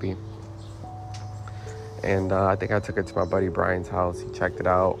real happy. And I think I took it to my buddy Brian's house. He checked it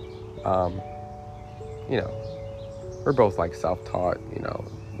out. We're both like self-taught,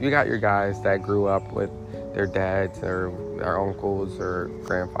 You got your guys that grew up with their dads or their uncles or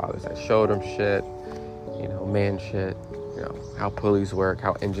grandfathers that showed them shit, man shit, how pulleys work,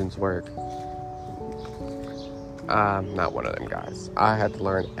 how engines work. I'm not one of them guys. I had to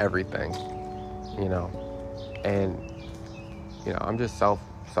learn everything. And I'm just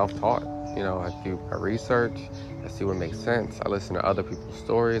self-taught. I do my research, I see what makes sense, I listen to other people's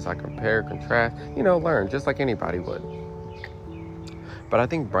stories, I compare, contrast, learn just like anybody would. But I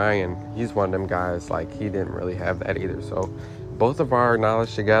think Brian, he's one of them guys, like he didn't really have that either. So both of our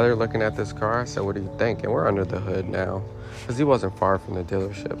knowledge together, looking at this car, I said, what do you think? And we're under the hood now, because he wasn't far from the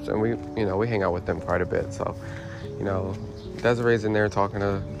dealerships, and we hang out with them quite a bit. So Desiree's in there talking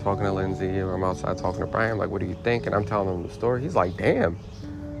to Lindsay, or I'm outside talking to Brian. I'm like, what do you think? And I'm telling him the story. He's like, damn,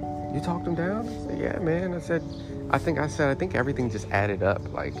 you talked him down? I said, yeah, man. I think everything just added up.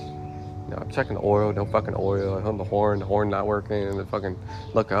 Like, I'm checking the oil, no fucking oil. I hung the horn not working, and the fucking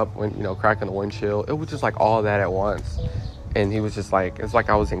look up when, cracking the windshield. It was just like all that at once. And he was just like, it's like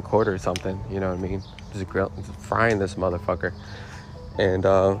I was in court or something, you know what I mean? Just frying this motherfucker. And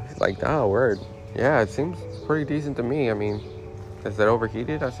he's like, oh, word. Yeah, it seems pretty decent to me. I mean, is it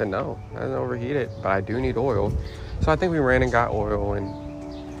overheated? I said, no, it hasn't overheated, but I do need oil. So I think we ran and got oil and,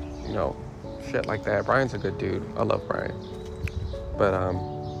 shit like that. Brian's a good dude. I love Brian. But,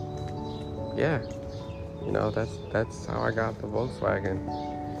 yeah, that's how I got the Volkswagen.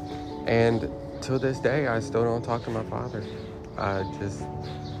 And to this day, I still don't talk to my father. I'm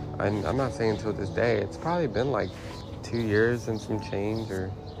not saying to this day. It's probably been like 2 years and some change, or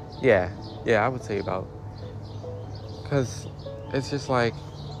yeah, I would say about, because it's just like,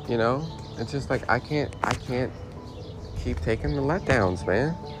 it's just like I can't keep taking the letdowns,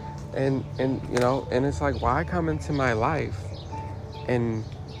 man. And it's like, why come into my life and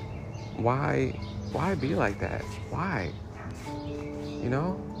why be like that? Why?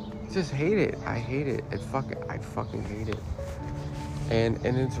 Just hate it. I hate it. I fucking hate it.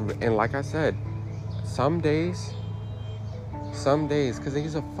 And like I said, some days, because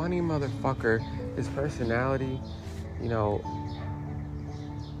he's a funny motherfucker. His personality, you know,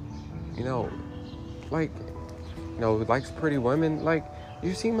 like, likes pretty women. Like,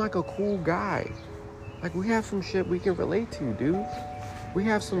 you seem like a cool guy. Like, we have some shit we can relate to, dude. We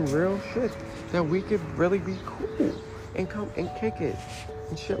have some real shit that we could really be cool and come and kick it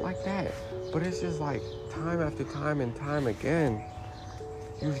and shit like that. But it's just like time after time and time again,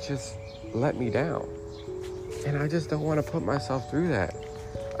 you've just let me down. And I just don't want to put myself through that.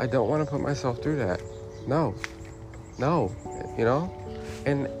 I don't want to put myself through that. No,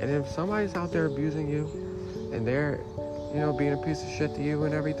 And if somebody's out there abusing you and they're, being a piece of shit to you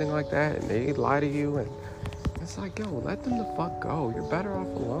and everything like that, and they lie to you, and it's like, yo, let them the fuck go. You're better off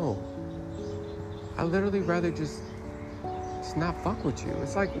alone. I literally rather just not fuck with you.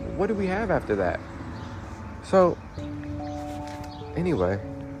 It's like, what do we have after that? So, anyway,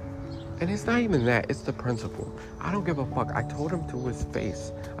 and it's not even that, it's the principle. I don't give a fuck. I told him to his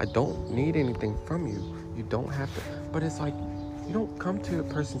face, I don't need anything from you. You don't have to. But it's like, you don't come to a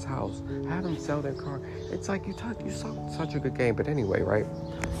person's house, have them sell their car. It's like you saw such a good game. But anyway, right?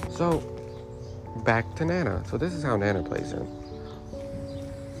 So, back to Nana. So this is how Nana plays in.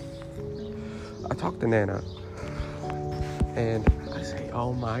 I talk to Nana, and I say,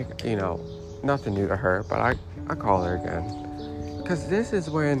 oh my, nothing new to her, but I call her again. Because this is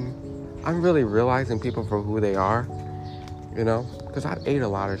when I'm really realizing people for who they are, because I ate a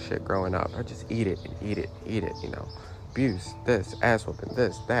lot of shit growing up. I just eat it, abuse, this, ass whooping,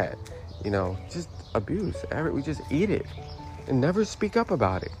 this, that, just abuse. We just eat it and never speak up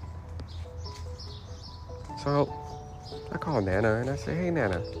about it. So I call Nana and I say, hey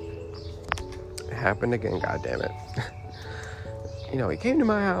Nana, it happened again, goddammit. He came to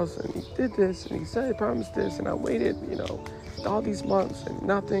my house and he did this and he said he promised this, and I waited, all these months and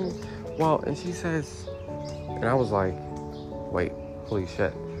nothing. Well, and she says, and I was like, wait, holy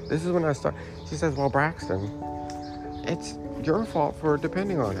shit. This is when I start. She says, well, Braxton, it's your fault for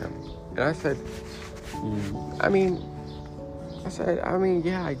depending on him. And I said,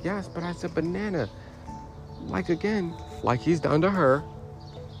 yeah, I guess. But I said, but Nana, again, he's done to her.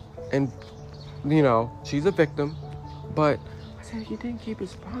 And, she's a victim. But I said, he didn't keep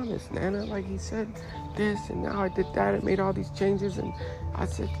his promise, Nana. He said this, and now I did that. It made all these changes. And I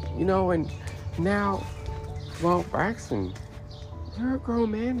said, and now, well, Braxton, you're a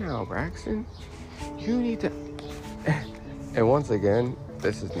grown man now, Braxton. You need to... And once again,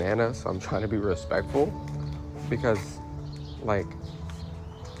 this is Nana, so I'm trying to be respectful. Because,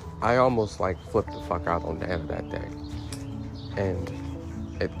 I almost, flipped the fuck out on Nana that day. And,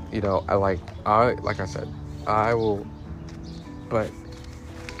 it, like I said, I will... But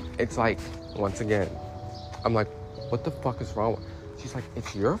it's once again, I'm like, what the fuck is wrong with... She's like,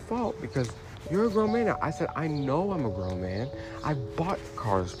 it's your fault because you're a grown man now. I said, I know I'm a grown man. I've bought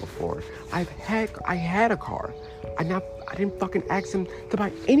cars before. I had a car. I didn't fucking ask him to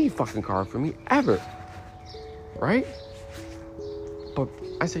buy any fucking car for me ever. Right? But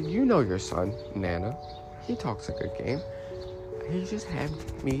I said, your son, Nana, he talks a good game. He just had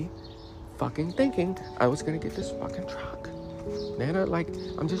me fucking thinking I was gonna get this fucking truck. Nana,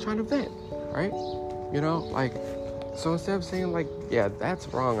 I'm just trying to vent, right? So instead of saying, yeah, that's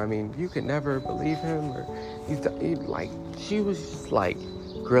wrong, I mean, you could never believe him, or she was just,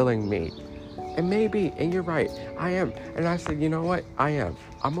 grilling me. And maybe, and you're right, I am. And I said, you know what? I am.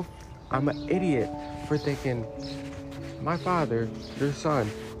 I'm an idiot for thinking my father, your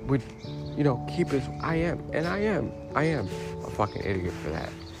son, would, keep his... I am. And I am a fucking idiot for that.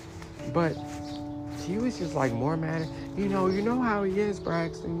 But she was just, more mad at... You know how he is,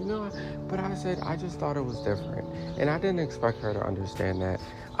 Braxton, But I said, I just thought it was different. And I didn't expect her to understand that.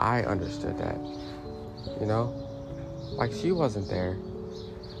 I understood that. She wasn't there.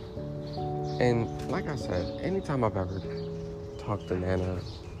 And like I said, anytime I've ever talked to Nana,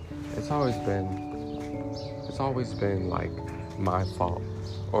 it's always been my fault.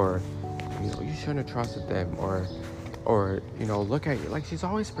 Or, you shouldn't have trusted them. Or look at you. She's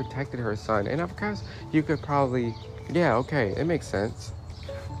always protected her son. And of course, you could probably... Yeah, okay, it makes sense.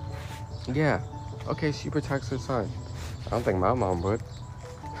 Yeah, okay, she protects her son. I don't think my mom would.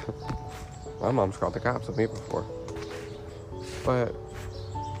 My mom's called the cops on me before. But,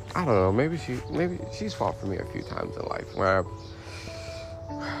 I don't know, maybe she's fought for me a few times in life where I've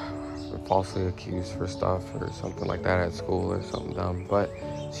been falsely accused for stuff or something like that at school or something dumb. But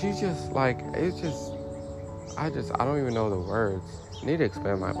she's just I don't even know the words. I need to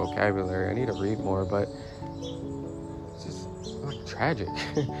expand my vocabulary. I need to read more, but it's just tragic.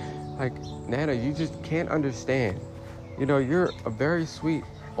 Nana, you just can't understand You know, you're a very sweet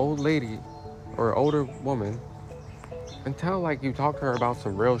old lady or older woman until, like, you talk to her about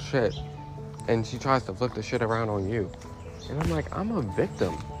some real shit and she tries to flip the shit around on you. And I'm like, I'm a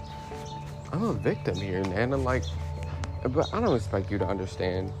victim. I'm a victim here, man. I'm like, but I don't expect you to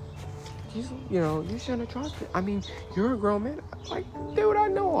understand. You shouldn't have trusted. I mean, you're a grown man. Like, dude, I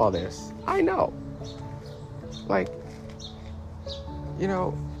know all this. I know. Like,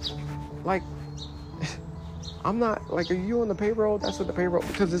 like, I'm not, like, are you on the payroll? That's what the payroll,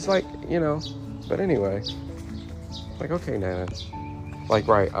 because it's like, but anyway. Like, okay, Nana. Like,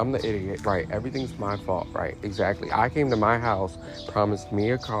 right, I'm the idiot. Right, everything's my fault. Right, exactly. I came to my house, promised me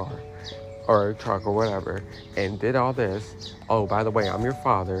a car or a truck or whatever, and did all this. Oh, by the way, I'm your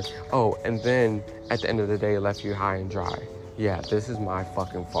father. Oh, and then at the end of the day, left you high and dry. Yeah, this is my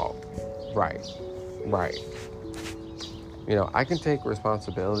fucking fault. Right. I can take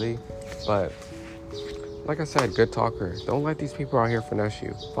responsibility, but like I said, good talker. Don't let these people out here finesse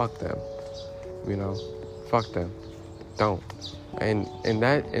you. Fuck them. Fuck them. Don't. And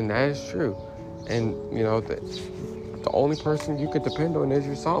that is true. And the only person you could depend on is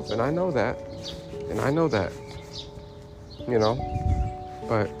yourself, and I know that.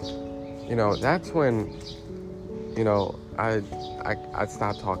 But that's when I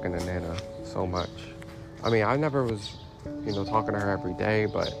stopped talking to Nana so much. I mean, I never was talking to her every day,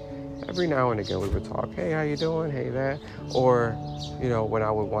 but every now and again we would talk. Hey, how you doing? Hey, that. Or when I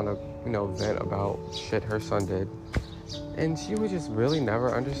would want to vent about shit her son did. And she would just really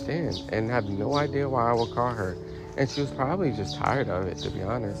never understand and have no idea why I would call her. And she was probably just tired of it, to be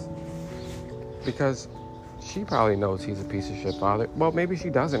honest. Because she probably knows he's a piece of shit father. Well, maybe she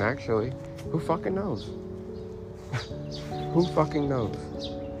doesn't, actually. Who fucking knows? Who fucking knows?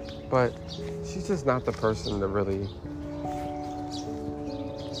 But she's just not the person to really...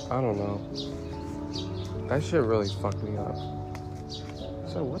 I don't know. That shit really fucked me up.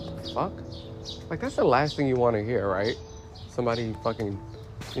 So what the fuck? Like, that's the last thing you want to hear, right? Somebody fucking,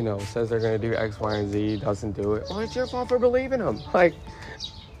 says they're going to do X, Y, and Z, doesn't do it. Well, it's your fault for believing them. Like,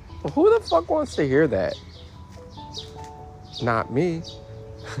 who the fuck wants to hear that? Not me.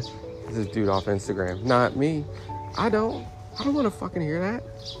 This dude off Instagram. Not me. I don't want to fucking hear that.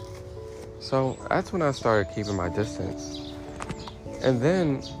 So that's when I started keeping my distance. And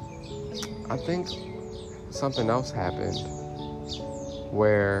then I think something else happened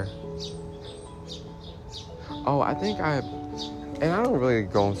where... and I don't really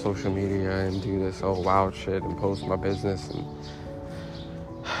go on social media and do this wild shit and post my business,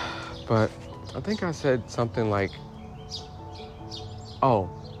 but I think I said something like,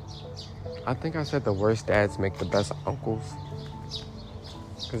 I think I said the worst dads make the best uncles,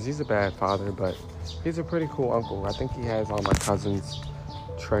 because he's a bad father, but he's a pretty cool uncle. I think he has all my cousins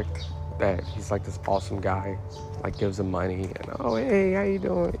tricked that he's like this awesome guy, like gives them money and, oh, hey, how you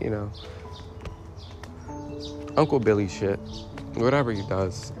doing, Uncle Billy shit, whatever he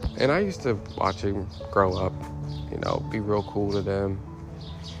does. And I used to watch him grow up, be real cool to them.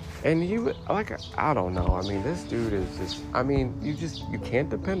 And he would, like, I don't know. I mean, this dude is just, you can't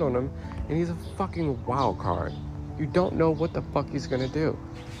depend on him. And he's a fucking wild card. You don't know what the fuck he's gonna do.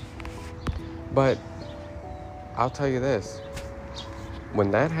 But I'll tell you this.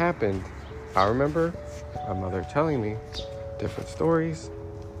 When that happened, I remember my mother telling me different stories.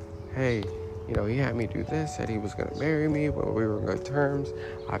 Hey, he had me do this, said he was going to marry me when we were on good terms.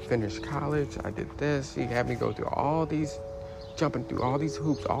 I finished college. I did this. He had me go through jumping through all these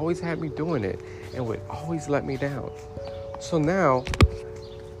hoops, always had me doing it, and would always let me down. So now,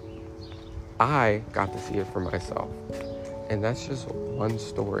 I got to see it for myself. And that's just one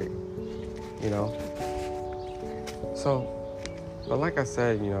story, So, but like I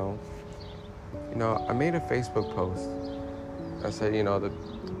said, I made a Facebook post. I said,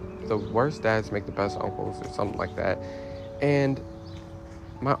 the worst dads make the best uncles, or something like that. And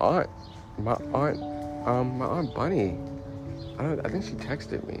my aunt Bunny, I think she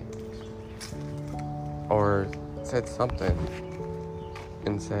texted me or said something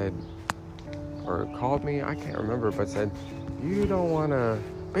and said, or called me, I can't remember, but said, you don't want to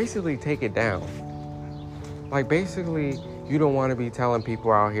basically take it down. Like, basically, you don't want to be telling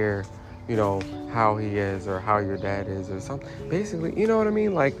people out here, how he is or how your dad is or something. Basically, you know what I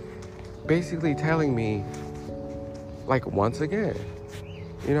mean? Like, basically telling me, like, once again,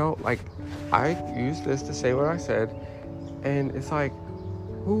 like, I used this to say what I said, and it's like,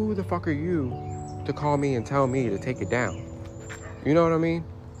 who the fuck are you to call me and tell me to take it down? You know what I mean?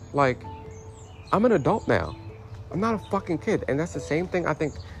 Like, I'm an adult now. I'm not a fucking kid. And that's the same thing I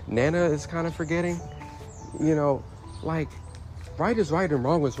think Nana is kind of forgetting. Like, right is right and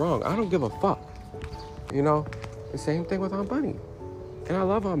wrong is wrong. I don't give a fuck. The same thing with Aunt Bunny. And I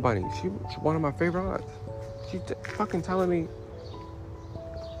love Aunt Bunny. She's one of my favorite aunts. She's fucking telling me,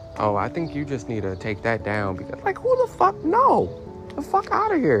 oh, I think you just need to take that down. Because, like, who the fuck? No. The fuck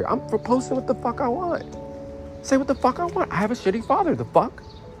out of here. I'm for posting what the fuck I want. Say what the fuck I want. I have a shitty father. The fuck?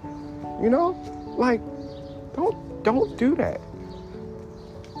 You know? Like, don't do that.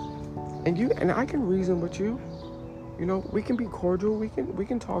 And I can reason with you. You know, we can be cordial. We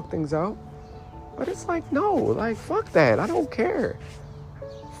can talk things out. But it's like, no. Like, fuck that. I don't care.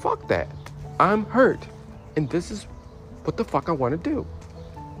 Fuck that. I'm hurt. And this is what the fuck I want to do.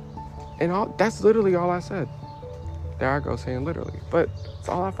 And that's literally all I said. There I go saying literally. But that's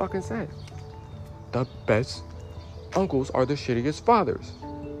all I fucking said. The best uncles are the shittiest fathers.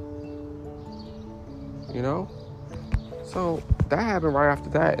 You know? So that happened right after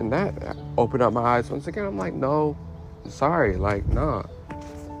that. And that opened up my eyes once again. I'm like, no. Sorry. Like, nah.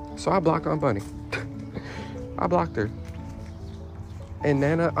 So I blocked Aunt Bunny. I blocked her. And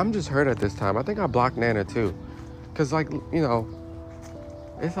Nana, I'm just hurt at this time. I think I blocked Nana too. Because, like, you know,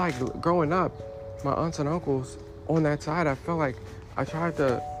 it's like growing up, my aunts and uncles on that side, I felt like I tried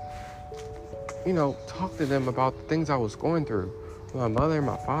to, you know, talk to them about the things I was going through. My mother,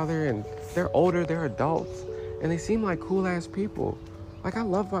 my father, and they're older, they're adults, and they seem like cool-ass people. Like,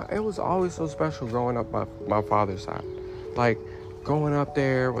 it was always so special growing up my father's side. Like, going up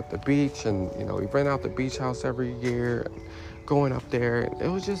there with the beach, and, you know, we rent out the beach house every year, going up there, it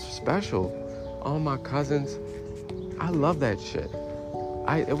was just special. All my cousins, I love that shit.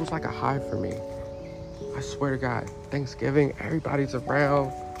 It was like a high for me. I swear to God, Thanksgiving, everybody's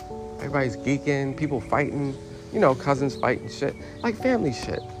around, everybody's geeking, people fighting, you know, cousins fighting shit, like family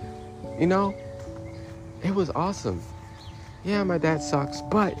shit, you know? It was awesome. Yeah, my dad sucks,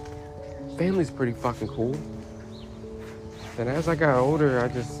 but family's pretty fucking cool. Then as I got older, I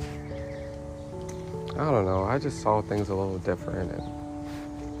don't know, I just saw things a little different,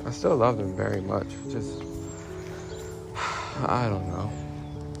 and I still love them very much. Just, I don't know.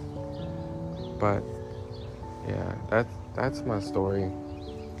 But yeah, that's my story,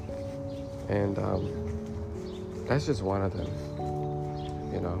 and that's just one of them,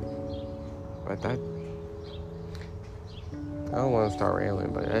 you know. But I don't want to start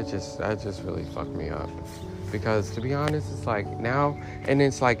railing, but that just really fucked me up, because to be honest, it's like now, and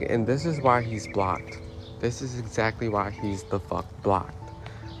it's like, and this is why he's blocked. This is exactly why he's the fuck blocked,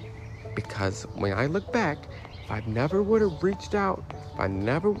 because when I look back, if I never would have reached out, if I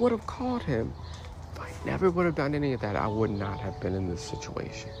never would have called him, never would have done any of that, I would not have been in this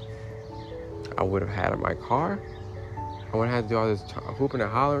situation. I would have had my car. I would have had to do all this hooping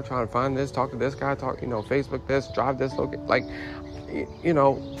and hollering, trying to find this, talk to this guy, Facebook this, drive this, like, you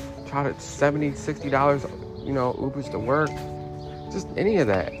know, try to $70, $60, you know, Ubers to work. Just any of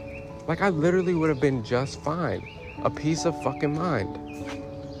that. Like, I literally would have been just fine. A peace of fucking mind.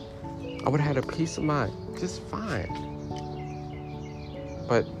 I would have had a peace of mind. Just fine.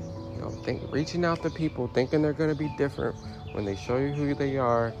 But reaching out to people thinking they're going to be different, when they show you who they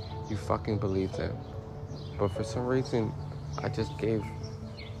are, you fucking believe them. But for some reason, I just gave,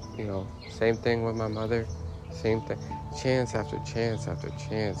 you know, same thing with my mother, same thing, chance after chance after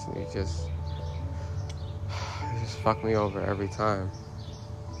chance, and it just fucked me over every time.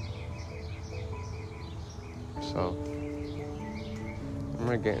 So I'm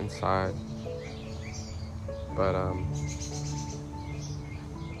gonna get inside, but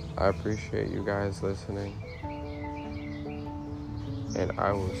I appreciate you guys listening, and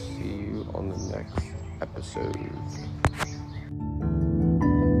I will see you on the next episode.